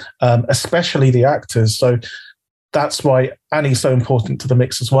involved, especially the actors. So that's why Annie's so important to the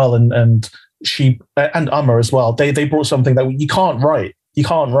mix as well, and she and Amma as well. They brought something that you can't write.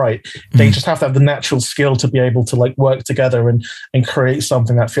 They just have to have the natural skill to be able to like work together and create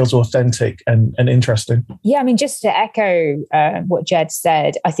something that feels authentic and interesting. Yeah, I mean, just to echo what Jed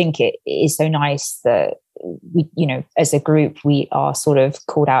said, I think it is so nice that we, as a group, we are sort of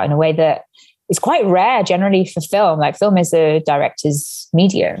called out in a way that is quite rare generally for film. Like, film is a director's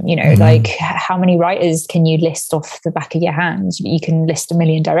medium, like how many writers can you list off the back of your hand? You can list 1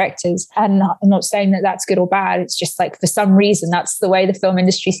 million directors. And I'm not saying that that's good or bad. It's just like, for some reason, that's the way the film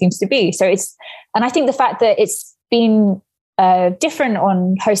industry seems to be. So and I think the fact that it's been different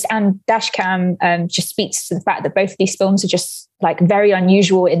on Host and DASHCAM just speaks to the fact that both of these films are just like very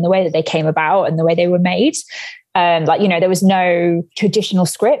unusual in the way that they came about and the way they were made. There was no traditional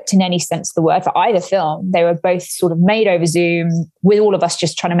script in any sense of the word for either film. They were both sort of made over Zoom, with all of us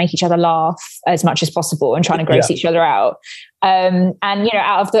just trying to make each other laugh as much as possible and trying to gross each other out. Out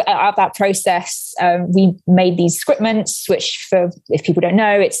of that process, we made these scriptments, which, if people don't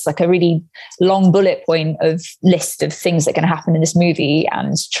know, it's like a really long bullet point of list of things that are going to happen in this movie,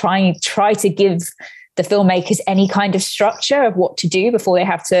 and try to give the filmmakers any kind of structure of what to do before they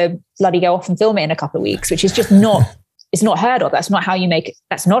have to bloody go off and film it in a couple of weeks, which is just not it's not heard of. That's not how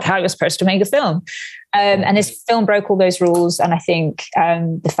you're supposed to make a film. And this film broke all those rules. And I think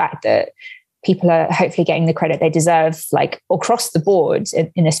the fact that people are hopefully getting the credit they deserve, like across the board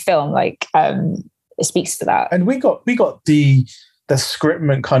in this film, like it speaks to that. And we got the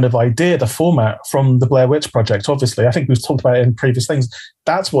scriptment kind of idea, the format from the Blair Witch Project. Obviously, I think we've talked about it in previous things.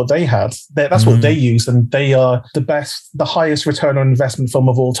 That's what they had. That's what they used, and they are the highest return on investment film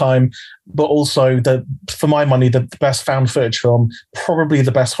of all time. But also, for my money, the best found footage film, probably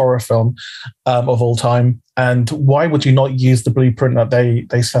the best horror film of all time. And why would you not use the blueprint that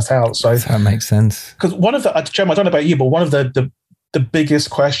they set out? So that makes sense. Because one of the Gemma, I don't know about you, but one of the biggest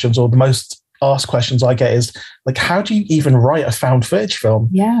questions, or the most asked questions I get, is like, how do you even write a found footage film?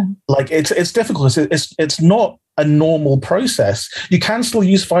 Yeah, like it's difficult. It's not a normal process. You can still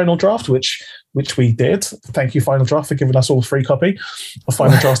use Final Draft, which we did. Thank you, Final Draft, for giving us all a free copy of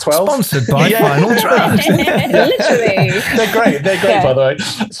Final Draft 12. Sponsored by Final Draft. Literally. They're great, by the way.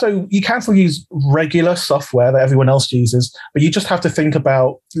 So you can still use regular software that everyone else uses, but you just have to think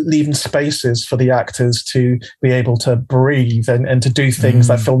about leaving spaces for the actors to be able to breathe and to do things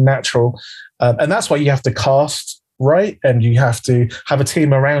that feel natural. And that's why you have to cast right, and you have to have a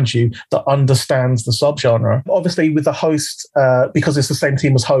team around you that understands the subgenre. Obviously, with the host, because it's the same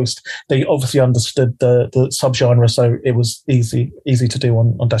team as host, they obviously understood the subgenre, so it was easy to do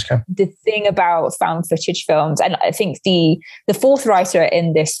on DASHCAM. The thing about found footage films, and I think the fourth writer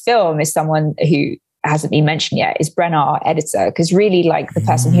in this film is someone who hasn't been mentioned yet, is Brenna, our editor, because really, like, the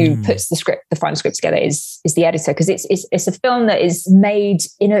person who puts the final script together is the editor, because it's a film that is made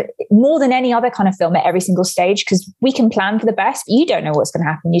more than any other kind of film at every single stage, because we can plan for the best, but you don't know what's going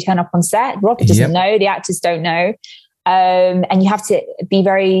to happen. You turn up on set, Robert doesn't know, the actors don't know, and you have to be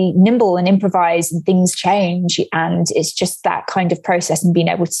very nimble and improvise, and things change, and it's just that kind of process and being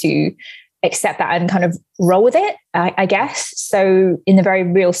able to accept that and kind of roll with it, I guess. So in the very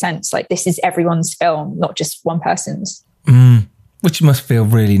real sense, like, this is everyone's film, not just one person's. Which must feel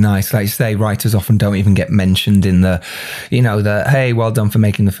really nice. Like you say, writers often don't even get mentioned in the hey, well done for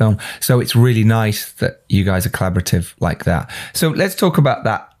making the film. So it's really nice that you guys are collaborative like that. So let's talk about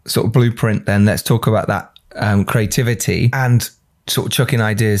that sort of blueprint then. Let's talk about that creativity and sort of chucking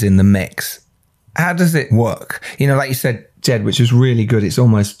ideas in the mix. How does it work? Like you said, Jed, which was really good. It's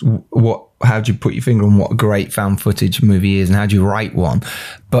almost how do you put your finger on what a great found footage movie is, and how do you write one?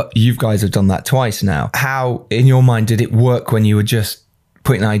 But you guys have done that twice now. How, in your mind, did it work when you were just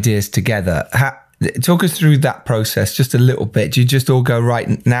putting ideas together? Talk us through that process just a little bit. Do you just all go,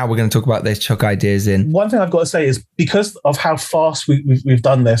 right, now we're going to talk about this, chuck ideas in? One thing I've got to say is, because of how fast we've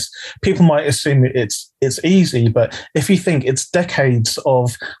done this, people might assume it's easy, but if you think it's decades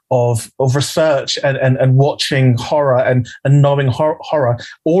of research and watching horror and knowing horror,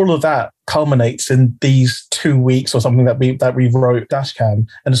 all of that culminates in these 2 weeks or something that we wrote DASHCAM.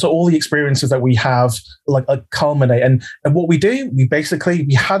 And so all the experiences that we have culminate. And what we do, we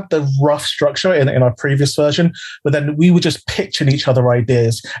had the rough structure in our previous version, but then we would just pitch in each other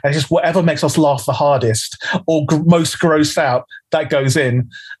ideas, and just whatever makes us laugh the hardest or most grossed out, that goes in.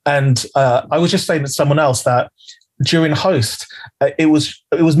 And I was just saying to someone else that during host, it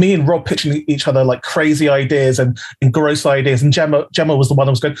was me and Rob pitching each other like crazy ideas and gross ideas, and Gemma was the one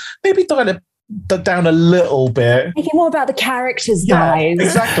that was going, maybe dial it down a little bit. Make it more about the characters, guys.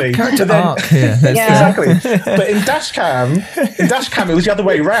 Exactly. Character arc. Exactly. But in DASHCAM, it was the other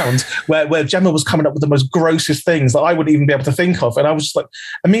way around, where Gemma was coming up with the most grossest things that I wouldn't even be able to think of, and I was just like,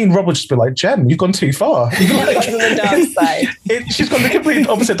 and me and Rob would just be like, Gem, you've gone too far. The dark side. She's gone the complete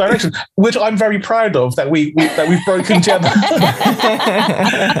opposite direction, which I'm very proud of, that we've broken Gemma.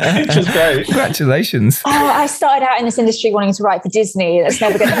 Which is great. Congratulations. I started out in this industry wanting to write for Disney. That's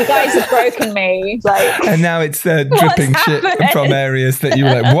never going to. You guys have broken me. And now it's dripping shit from areas that you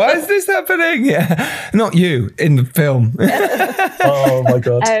were like, why is this happening? Yeah, not you in the film. Oh my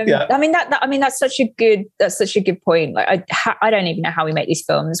god! I mean that's such a good point. Like, I don't even know how we make these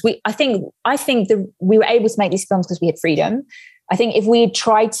films. I think that we were able to make these films because we had freedom. I think if we had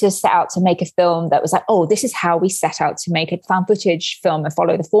tried to set out to make a film that was like, oh, this is how we set out to make a found footage film and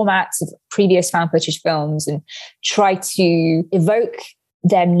follow the formats of previous found footage films and try to evoke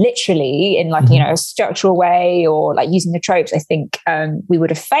them literally in a structural way, or like using the tropes, I think we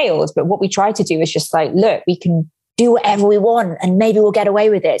would have failed. But what we tried to do is just like, look, we can do whatever we want and maybe we'll get away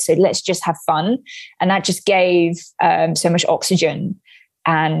with it. So let's just have fun. And that just gave so much oxygen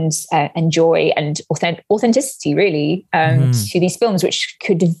and joy and authenticity really to these films, which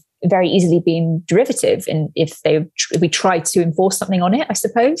could have very easily been derivative if we tried to enforce something on it, I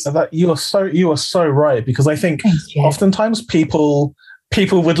suppose. You are so right, because I think oftentimes people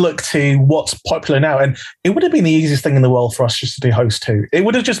people would look to what's popular now. And it would have been the easiest thing in the world for us just to do Host 2. It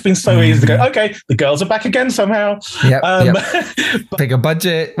would have just been so easy to go, okay, the girls are back again somehow. Yep. Bigger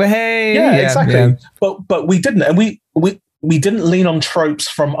budget. Well, hey. Yeah, exactly. Yeah. But we didn't. And we didn't lean on tropes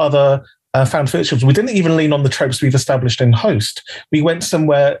from other found footage films. We didn't even lean on the tropes we've established in Host. We went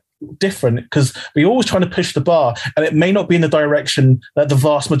somewhere different because we're always trying to push the bar, and it may not be in the direction that the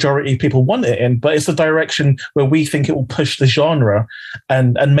vast majority of people want it in, but it's the direction where we think it will push the genre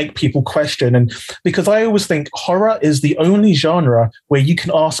and make people question. And because I always think horror is the only genre where you can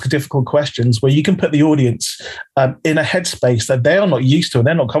ask difficult questions, where you can put the audience in a headspace that they are not used to and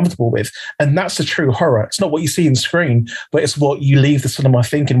they're not comfortable with. And that's the true horror. It's not what you see in screen, but it's what you leave the cinema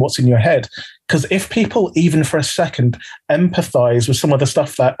thinking, what's in your head. Because if people, even for a second, empathize with some of the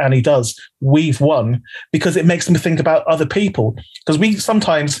stuff that Annie does, we've won, because it makes them think about other people. Because we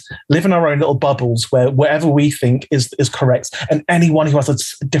sometimes live in our own little bubbles where whatever we think is correct, and anyone who has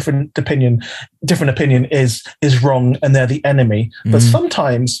a different opinion is wrong, and they're the enemy. But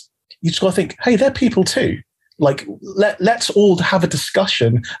sometimes you just got to think, hey, they're people too. Like, let's all have a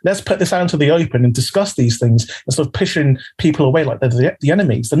discussion. Let's put this out into the open and discuss these things instead of pushing people away like they're the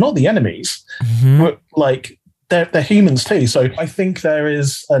enemies. They're not the enemies. We're, like, they're humans too. So I think there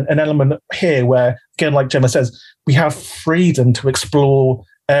is an element here where, again, like Gemma says, we have freedom to explore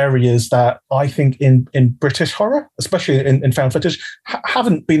areas that I think in British horror, especially in found footage,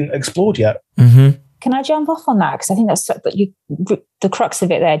 haven't been explored yet. Can I jump off on that? Because I think that's the crux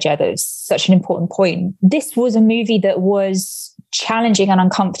of it there, Jed. That's such an important point. This was a movie that was challenging and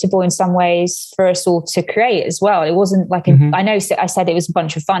uncomfortable in some ways for us all to create as well. It wasn't like I know I said it was a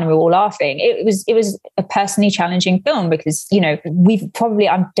bunch of fun and we were all laughing. It was a personally challenging film because, you know, we've probably,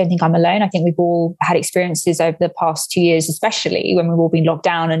 I don't think I'm alone. I think we've all had experiences over the past 2 years, especially when we've all been locked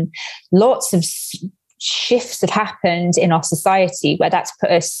down, and lots of shifts have happened in our society where that's put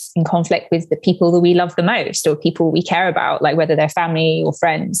us in conflict with the people that we love the most or people we care about, like whether they're family or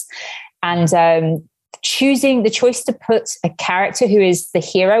friends. And choosing the choice to put a character who is the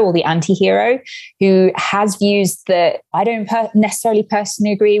hero or the anti-hero, who has views that I don't necessarily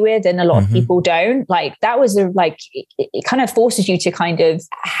personally agree with, and a lot of people don't, like that was it kind of forces you to kind of,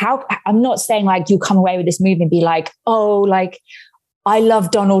 I'm not saying like you come away with this movie and be like, oh, like, I love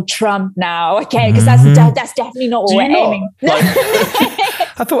Donald Trump now, okay? Because that's definitely not what we're aiming.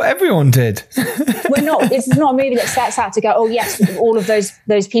 I thought everyone did. We're not. This is not a movie that sets out to go, oh yes, all of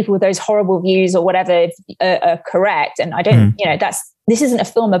those people with those horrible views or whatever are correct. And I don't, you know, this isn't a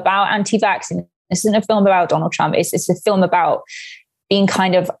film about anti-vaccine. This isn't a film about Donald Trump. It's a film about being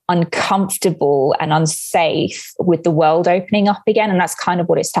kind of uncomfortable and unsafe with the world opening up again, and that's kind of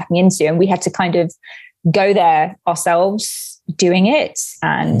what it's tapping into. And we had to kind of go there ourselves doing it,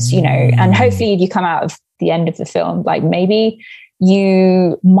 and you know, and hopefully you come out of the end of the film like maybe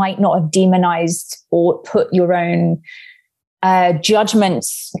you might not have demonized or put your own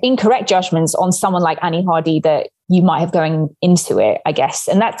incorrect judgments on someone like Annie Hardy that you might have going into it, I guess.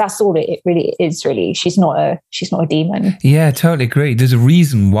 And that's all it really is. Really, she's not a demon. Yeah, totally agree. There's a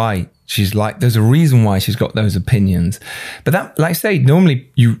reason why she's got those opinions. But that, like I say,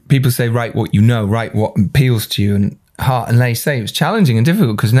 normally people say write what you know, write what appeals to you and heart, and they say it's challenging and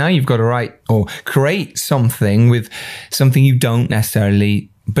difficult because now you've got to write or create something with something you don't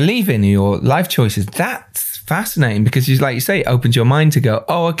necessarily believe in, your life choices. That's fascinating because, like you say, it opens your mind to go,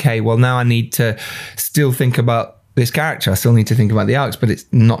 oh, okay, well now I need to still think about this character. I still need to think about the arcs, but it's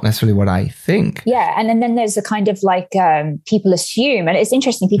not necessarily what I think. Yeah, and then there's a kind of like people assume, and it's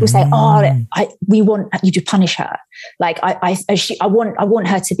interesting. People say, "Oh, we want you to punish her." Like I want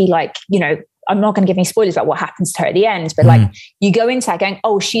her to be like, you know. I'm not going to give any spoilers about what happens to her at the end, but like you go into that going,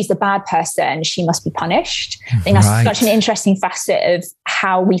 oh, she's the bad person, she must be punished. I think that's such an interesting facet of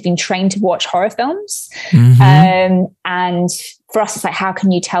how we've been trained to watch horror films. And for us, it's like, how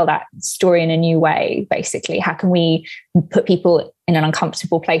can you tell that story in a new way? Basically, how can we put people in an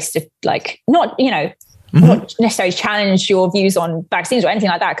uncomfortable place to like, not, you know, not necessarily challenge your views on vaccines or anything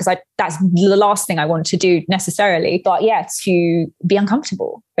like that, because that's the last thing I want to do necessarily. But yeah, to be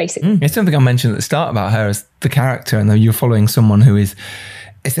uncomfortable, basically. It's something I mentioned at the start about her as the character, and you're following someone who is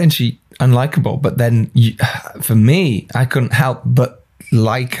essentially unlikable. But then for me, I couldn't help but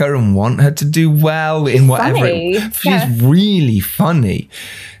like her and want her to do well in whatever. She's really funny.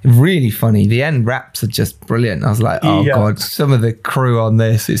 really funny. The end raps are just brilliant. I was like, oh God, some of the crew on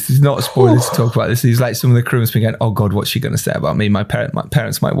this, it's not a spoiler to talk about this. It's like some of the crew must be going, oh God, what's she going to say about me? My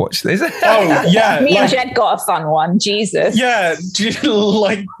parents might watch this. Oh yeah. Me and Jed got a fun one. Jesus. Yeah.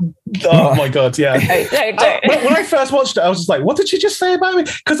 Like, oh my God. Yeah. When I first watched it, I was just like, what did she just say about me?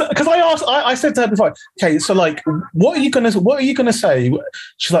 Because I said to her before, okay, so like, what are you gonna say?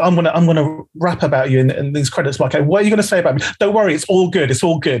 She's like, I'm gonna rap about you in these credits. I'm like, okay, what are you gonna say about me? Don't worry, it's all good. It's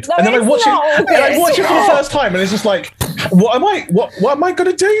all good. No, and then I watch it for the first time, and it's just like, what am I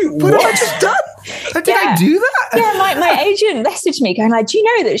gonna do? What have I just done? Did I do that? Yeah, my agent messaged me going like, do you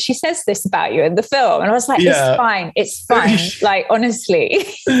know that she says this about you in the film? And I was like, it's fine. Like, honestly.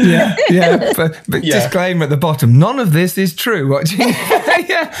 Yeah. But disclaimer at the bottom, none of this is true.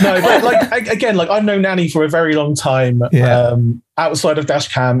 No, but like, again, like I've known Annie for a very long time. Outside of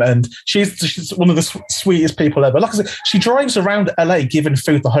DASHCAM, and she's one of the sweetest people ever. Like I said, she drives around LA giving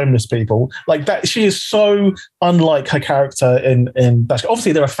food to homeless people. Like that, she is so unlike her character in DASHCAM.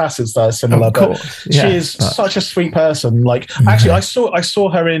 Obviously, there are facets that are similar, but she is such a sweet person. Like actually, I saw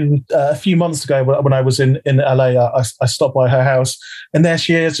her in a few months ago when I was in LA. I stopped by her house, and there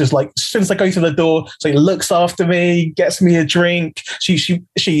she is, just like as soon as I go to the door, she looks after me, gets me a drink. She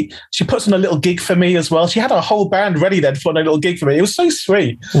puts on a little gig for me as well. She had a whole band ready then for a little gig for me. It was so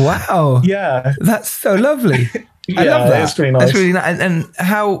sweet. Wow. Yeah. That's so lovely. I love that. It's really nice. That's really nice. And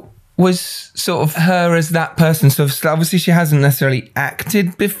how was sort of her as that person? So obviously she hasn't necessarily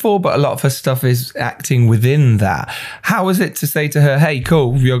acted before, but a lot of her stuff is acting within that. How was it to say to her, hey,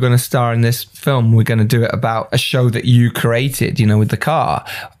 cool, you're going to star in this film. We're going to do it about a show that you created, with the car.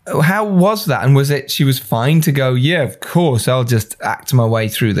 How was that? And she was fine to go, yeah, of course, I'll just act my way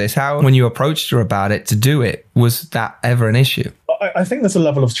through this. How, when you approached her about it to do it, was that ever an issue? I think there's a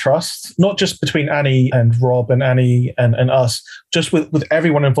level of trust, not just between Annie and Rob and Annie and us, just with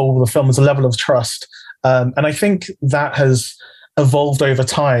everyone involved with the film. There's a level of trust. And I think that has evolved over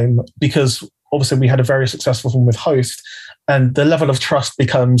time because obviously we had a very successful film with Host, and the level of trust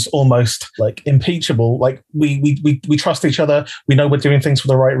becomes almost like impeachable. Like we trust each other. We know we're doing things for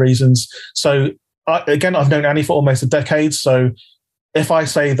the right reasons. So I've known Annie for almost a decade. So if I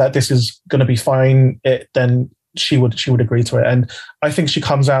say that this is going to be fine, then she would agree to it. And I think she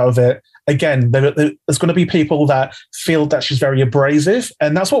comes out of it. Again, there's going to be people that feel that she's very abrasive,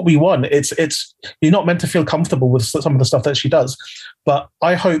 and that's what we want. It's you're not meant to feel comfortable with some of the stuff that she does, but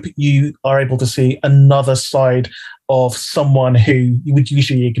I hope you are able to see another side of someone who you would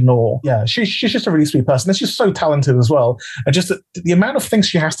usually ignore. Yeah, she's just a really sweet person. And she's so talented as well. And just the amount of things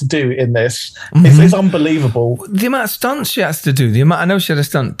she has to do in this is unbelievable. The amount of stunts she has to do. I know she had a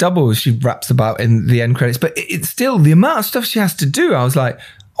stunt double she raps about in the end credits, but it's still the amount of stuff she has to do. I was like,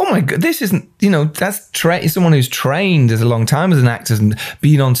 oh my God, this isn't, that's someone who's trained as a long time as an actor and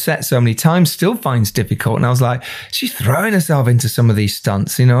been on set so many times still finds difficult. And I was like, she's throwing herself into some of these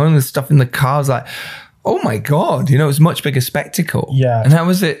stunts, and the stuff in the car was like, oh my God, it was a much bigger spectacle. Yeah. And how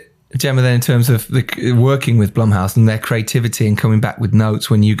was it, Gemma, then in terms of working with Blumhouse and their creativity and coming back with notes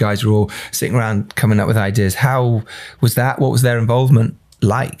when you guys were all sitting around coming up with ideas? How was that? What was their involvement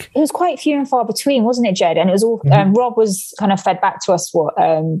like? It was quite few and far between, wasn't it, Jed? And it was all Rob was kind of fed back to us what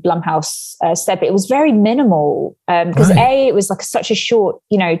Blumhouse said, but it was very minimal because it was like such a short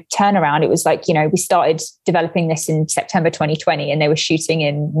turnaround. It was like we started developing this in September 2020 and they were shooting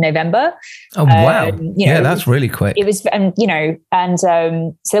in November. Oh wow. That's really quick. It was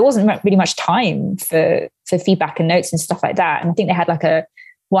so there wasn't really much time for feedback and notes and stuff like that. And I think they had like a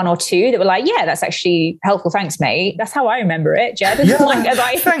one or two that were like, yeah, that's actually helpful. Thanks, mate. That's how I remember it, Jed.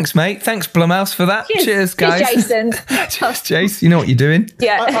 Thanks, mate. Thanks, Blumhouse, for that. Cheers guys. Cheers, Jason. Cheers, Jace. You know what you're doing.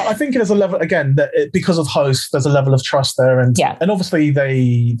 Yeah. I think there's a level, again, because of Host, there's a level of trust there. And obviously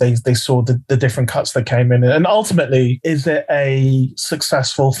they saw the different cuts that came in. And ultimately, is it a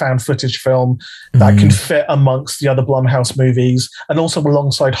successful found footage film that can fit amongst the other Blumhouse movies and also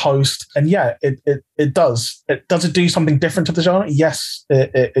alongside Host? And yeah, it does. Does it do something different to the genre? Yes,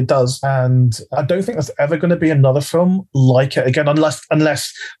 it does. And I don't think there's ever going to be another film like it again, unless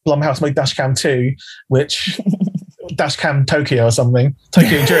Blumhouse make DASHCAM 2, which DASHCAM Tokyo or something,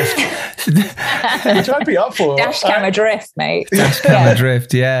 Tokyo Drift, which I'd be up for. DASHCAM Adrift, mate. DASHCAM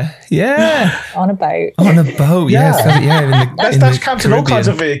Adrift, yeah. On a boat, yes. That's DASHCAMs in all kinds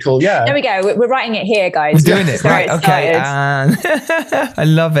of vehicle, yeah. There we go. We're writing it here, guys. We're doing it, right? Okay. I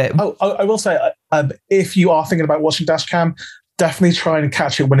love it. Oh, I will say, if you are thinking about watching DASHCAM, definitely try and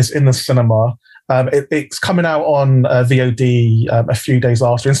catch it when it's in the cinema. It's coming out on VOD a few days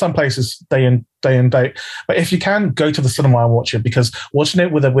after. In some places, day and date. But if you can, go to the cinema and watch it, because watching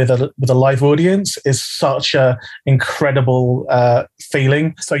it with a live audience is such a incredible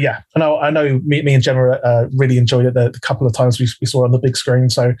feeling. So yeah, I know me and Gemma really enjoyed it the couple of times we saw it on the big screen.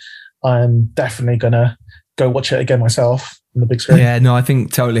 So I'm definitely gonna go watch it again myself on the big screen. Yeah, no, I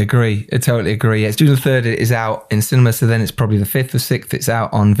think totally agree. I totally agree. It's June the 3rd, it is out in cinema, so then it's probably the 5th or 6th it's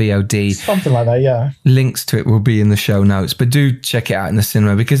out on VOD. Something like that, yeah. Links to it will be in the show notes, but do check it out in the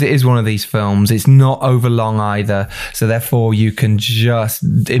cinema, because it is one of these films. It's not over long either, so therefore you can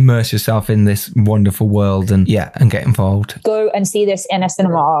just immerse yourself in this wonderful world and get involved. Go and see this in a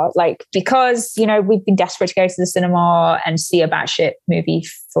cinema, because, we've been desperate to go to the cinema and see a batshit movie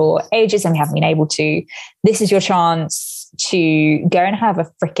for ages and we haven't been able to. This is your chance to go and have a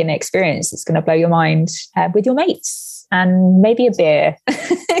freaking experience. It's going to blow your mind with your mates and maybe a beer.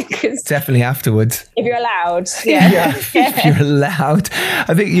 Definitely afterwards. If you're allowed. Yeah. If you're allowed.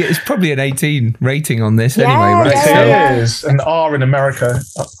 I think it's probably an 18 rating on this anyway, right? It is an R in America.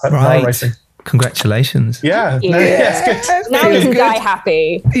 Right. R rating. Congratulations. Yeah. It's good. Now you can die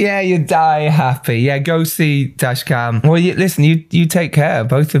happy. Yeah, you die happy. Yeah, go see DASHCAM. Well, listen, you take care,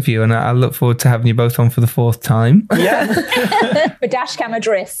 both of you, and I look forward to having you both on for the 4th time. Yeah. The DASHCAM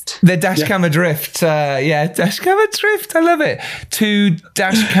Adrift. The DASHCAM Adrift. DASHCAM Adrift. I love it. Too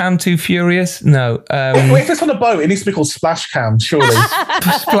DASHCAM, too furious? No. Wait, if it's on a boat, it needs to be called Splash Cam, surely.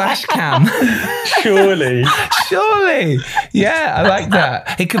 Splash Cam. Surely. Yeah, I like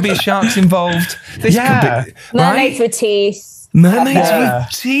that. It could be sharks involved. This could be, mermaids with teeth. Mermaids with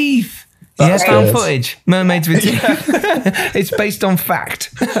teeth. That's found good. footage. Mermaids with teeth. It's based on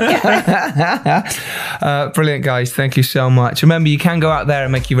fact. Brilliant, guys. Thank you so much. Remember, you can go out there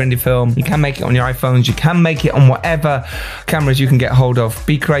and make your indie film. You can make it on your iPhones. You can make it on whatever cameras you can get hold of.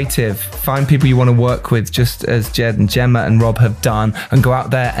 Be creative. Find people you want to work with, just as Jed and Gemma and Rob have done, and go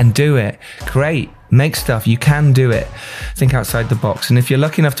out there and do it. Great. Make stuff. You can do it. Think outside the box. And if you're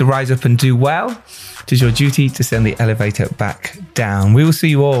lucky enough to rise up and do well, it is your duty to send the elevator back down. We will see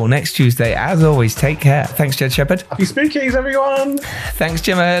you all next Tuesday. As always, take care. Thanks, Jed Shepherd. Happy Spookies, everyone. Thanks,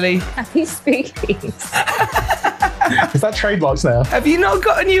 Gemma Hurley. Happy Spookies. Is that trademarks now? Have you not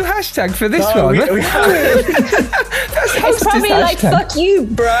got a new hashtag for this No, one? we haven't. It's probably like, fuck you,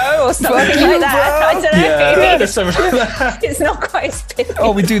 bro, or something like that. I don't know. Yeah, there's so much like that. It's not quite as big.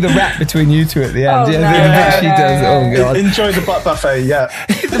 Oh, we do the rap between you two at the end. Oh, yeah, no, the bit she does. Oh, God. Enjoy the butt buffet,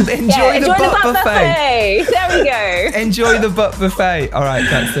 Enjoy the butt buffet. There we go. Enjoy the butt buffet. All right,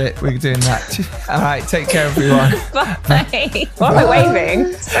 that's it. We're doing that. All right, take care, everyone. Bye. What am I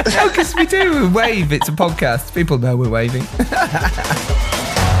waving? No, because we do wave. It's a podcast. People know we're waving.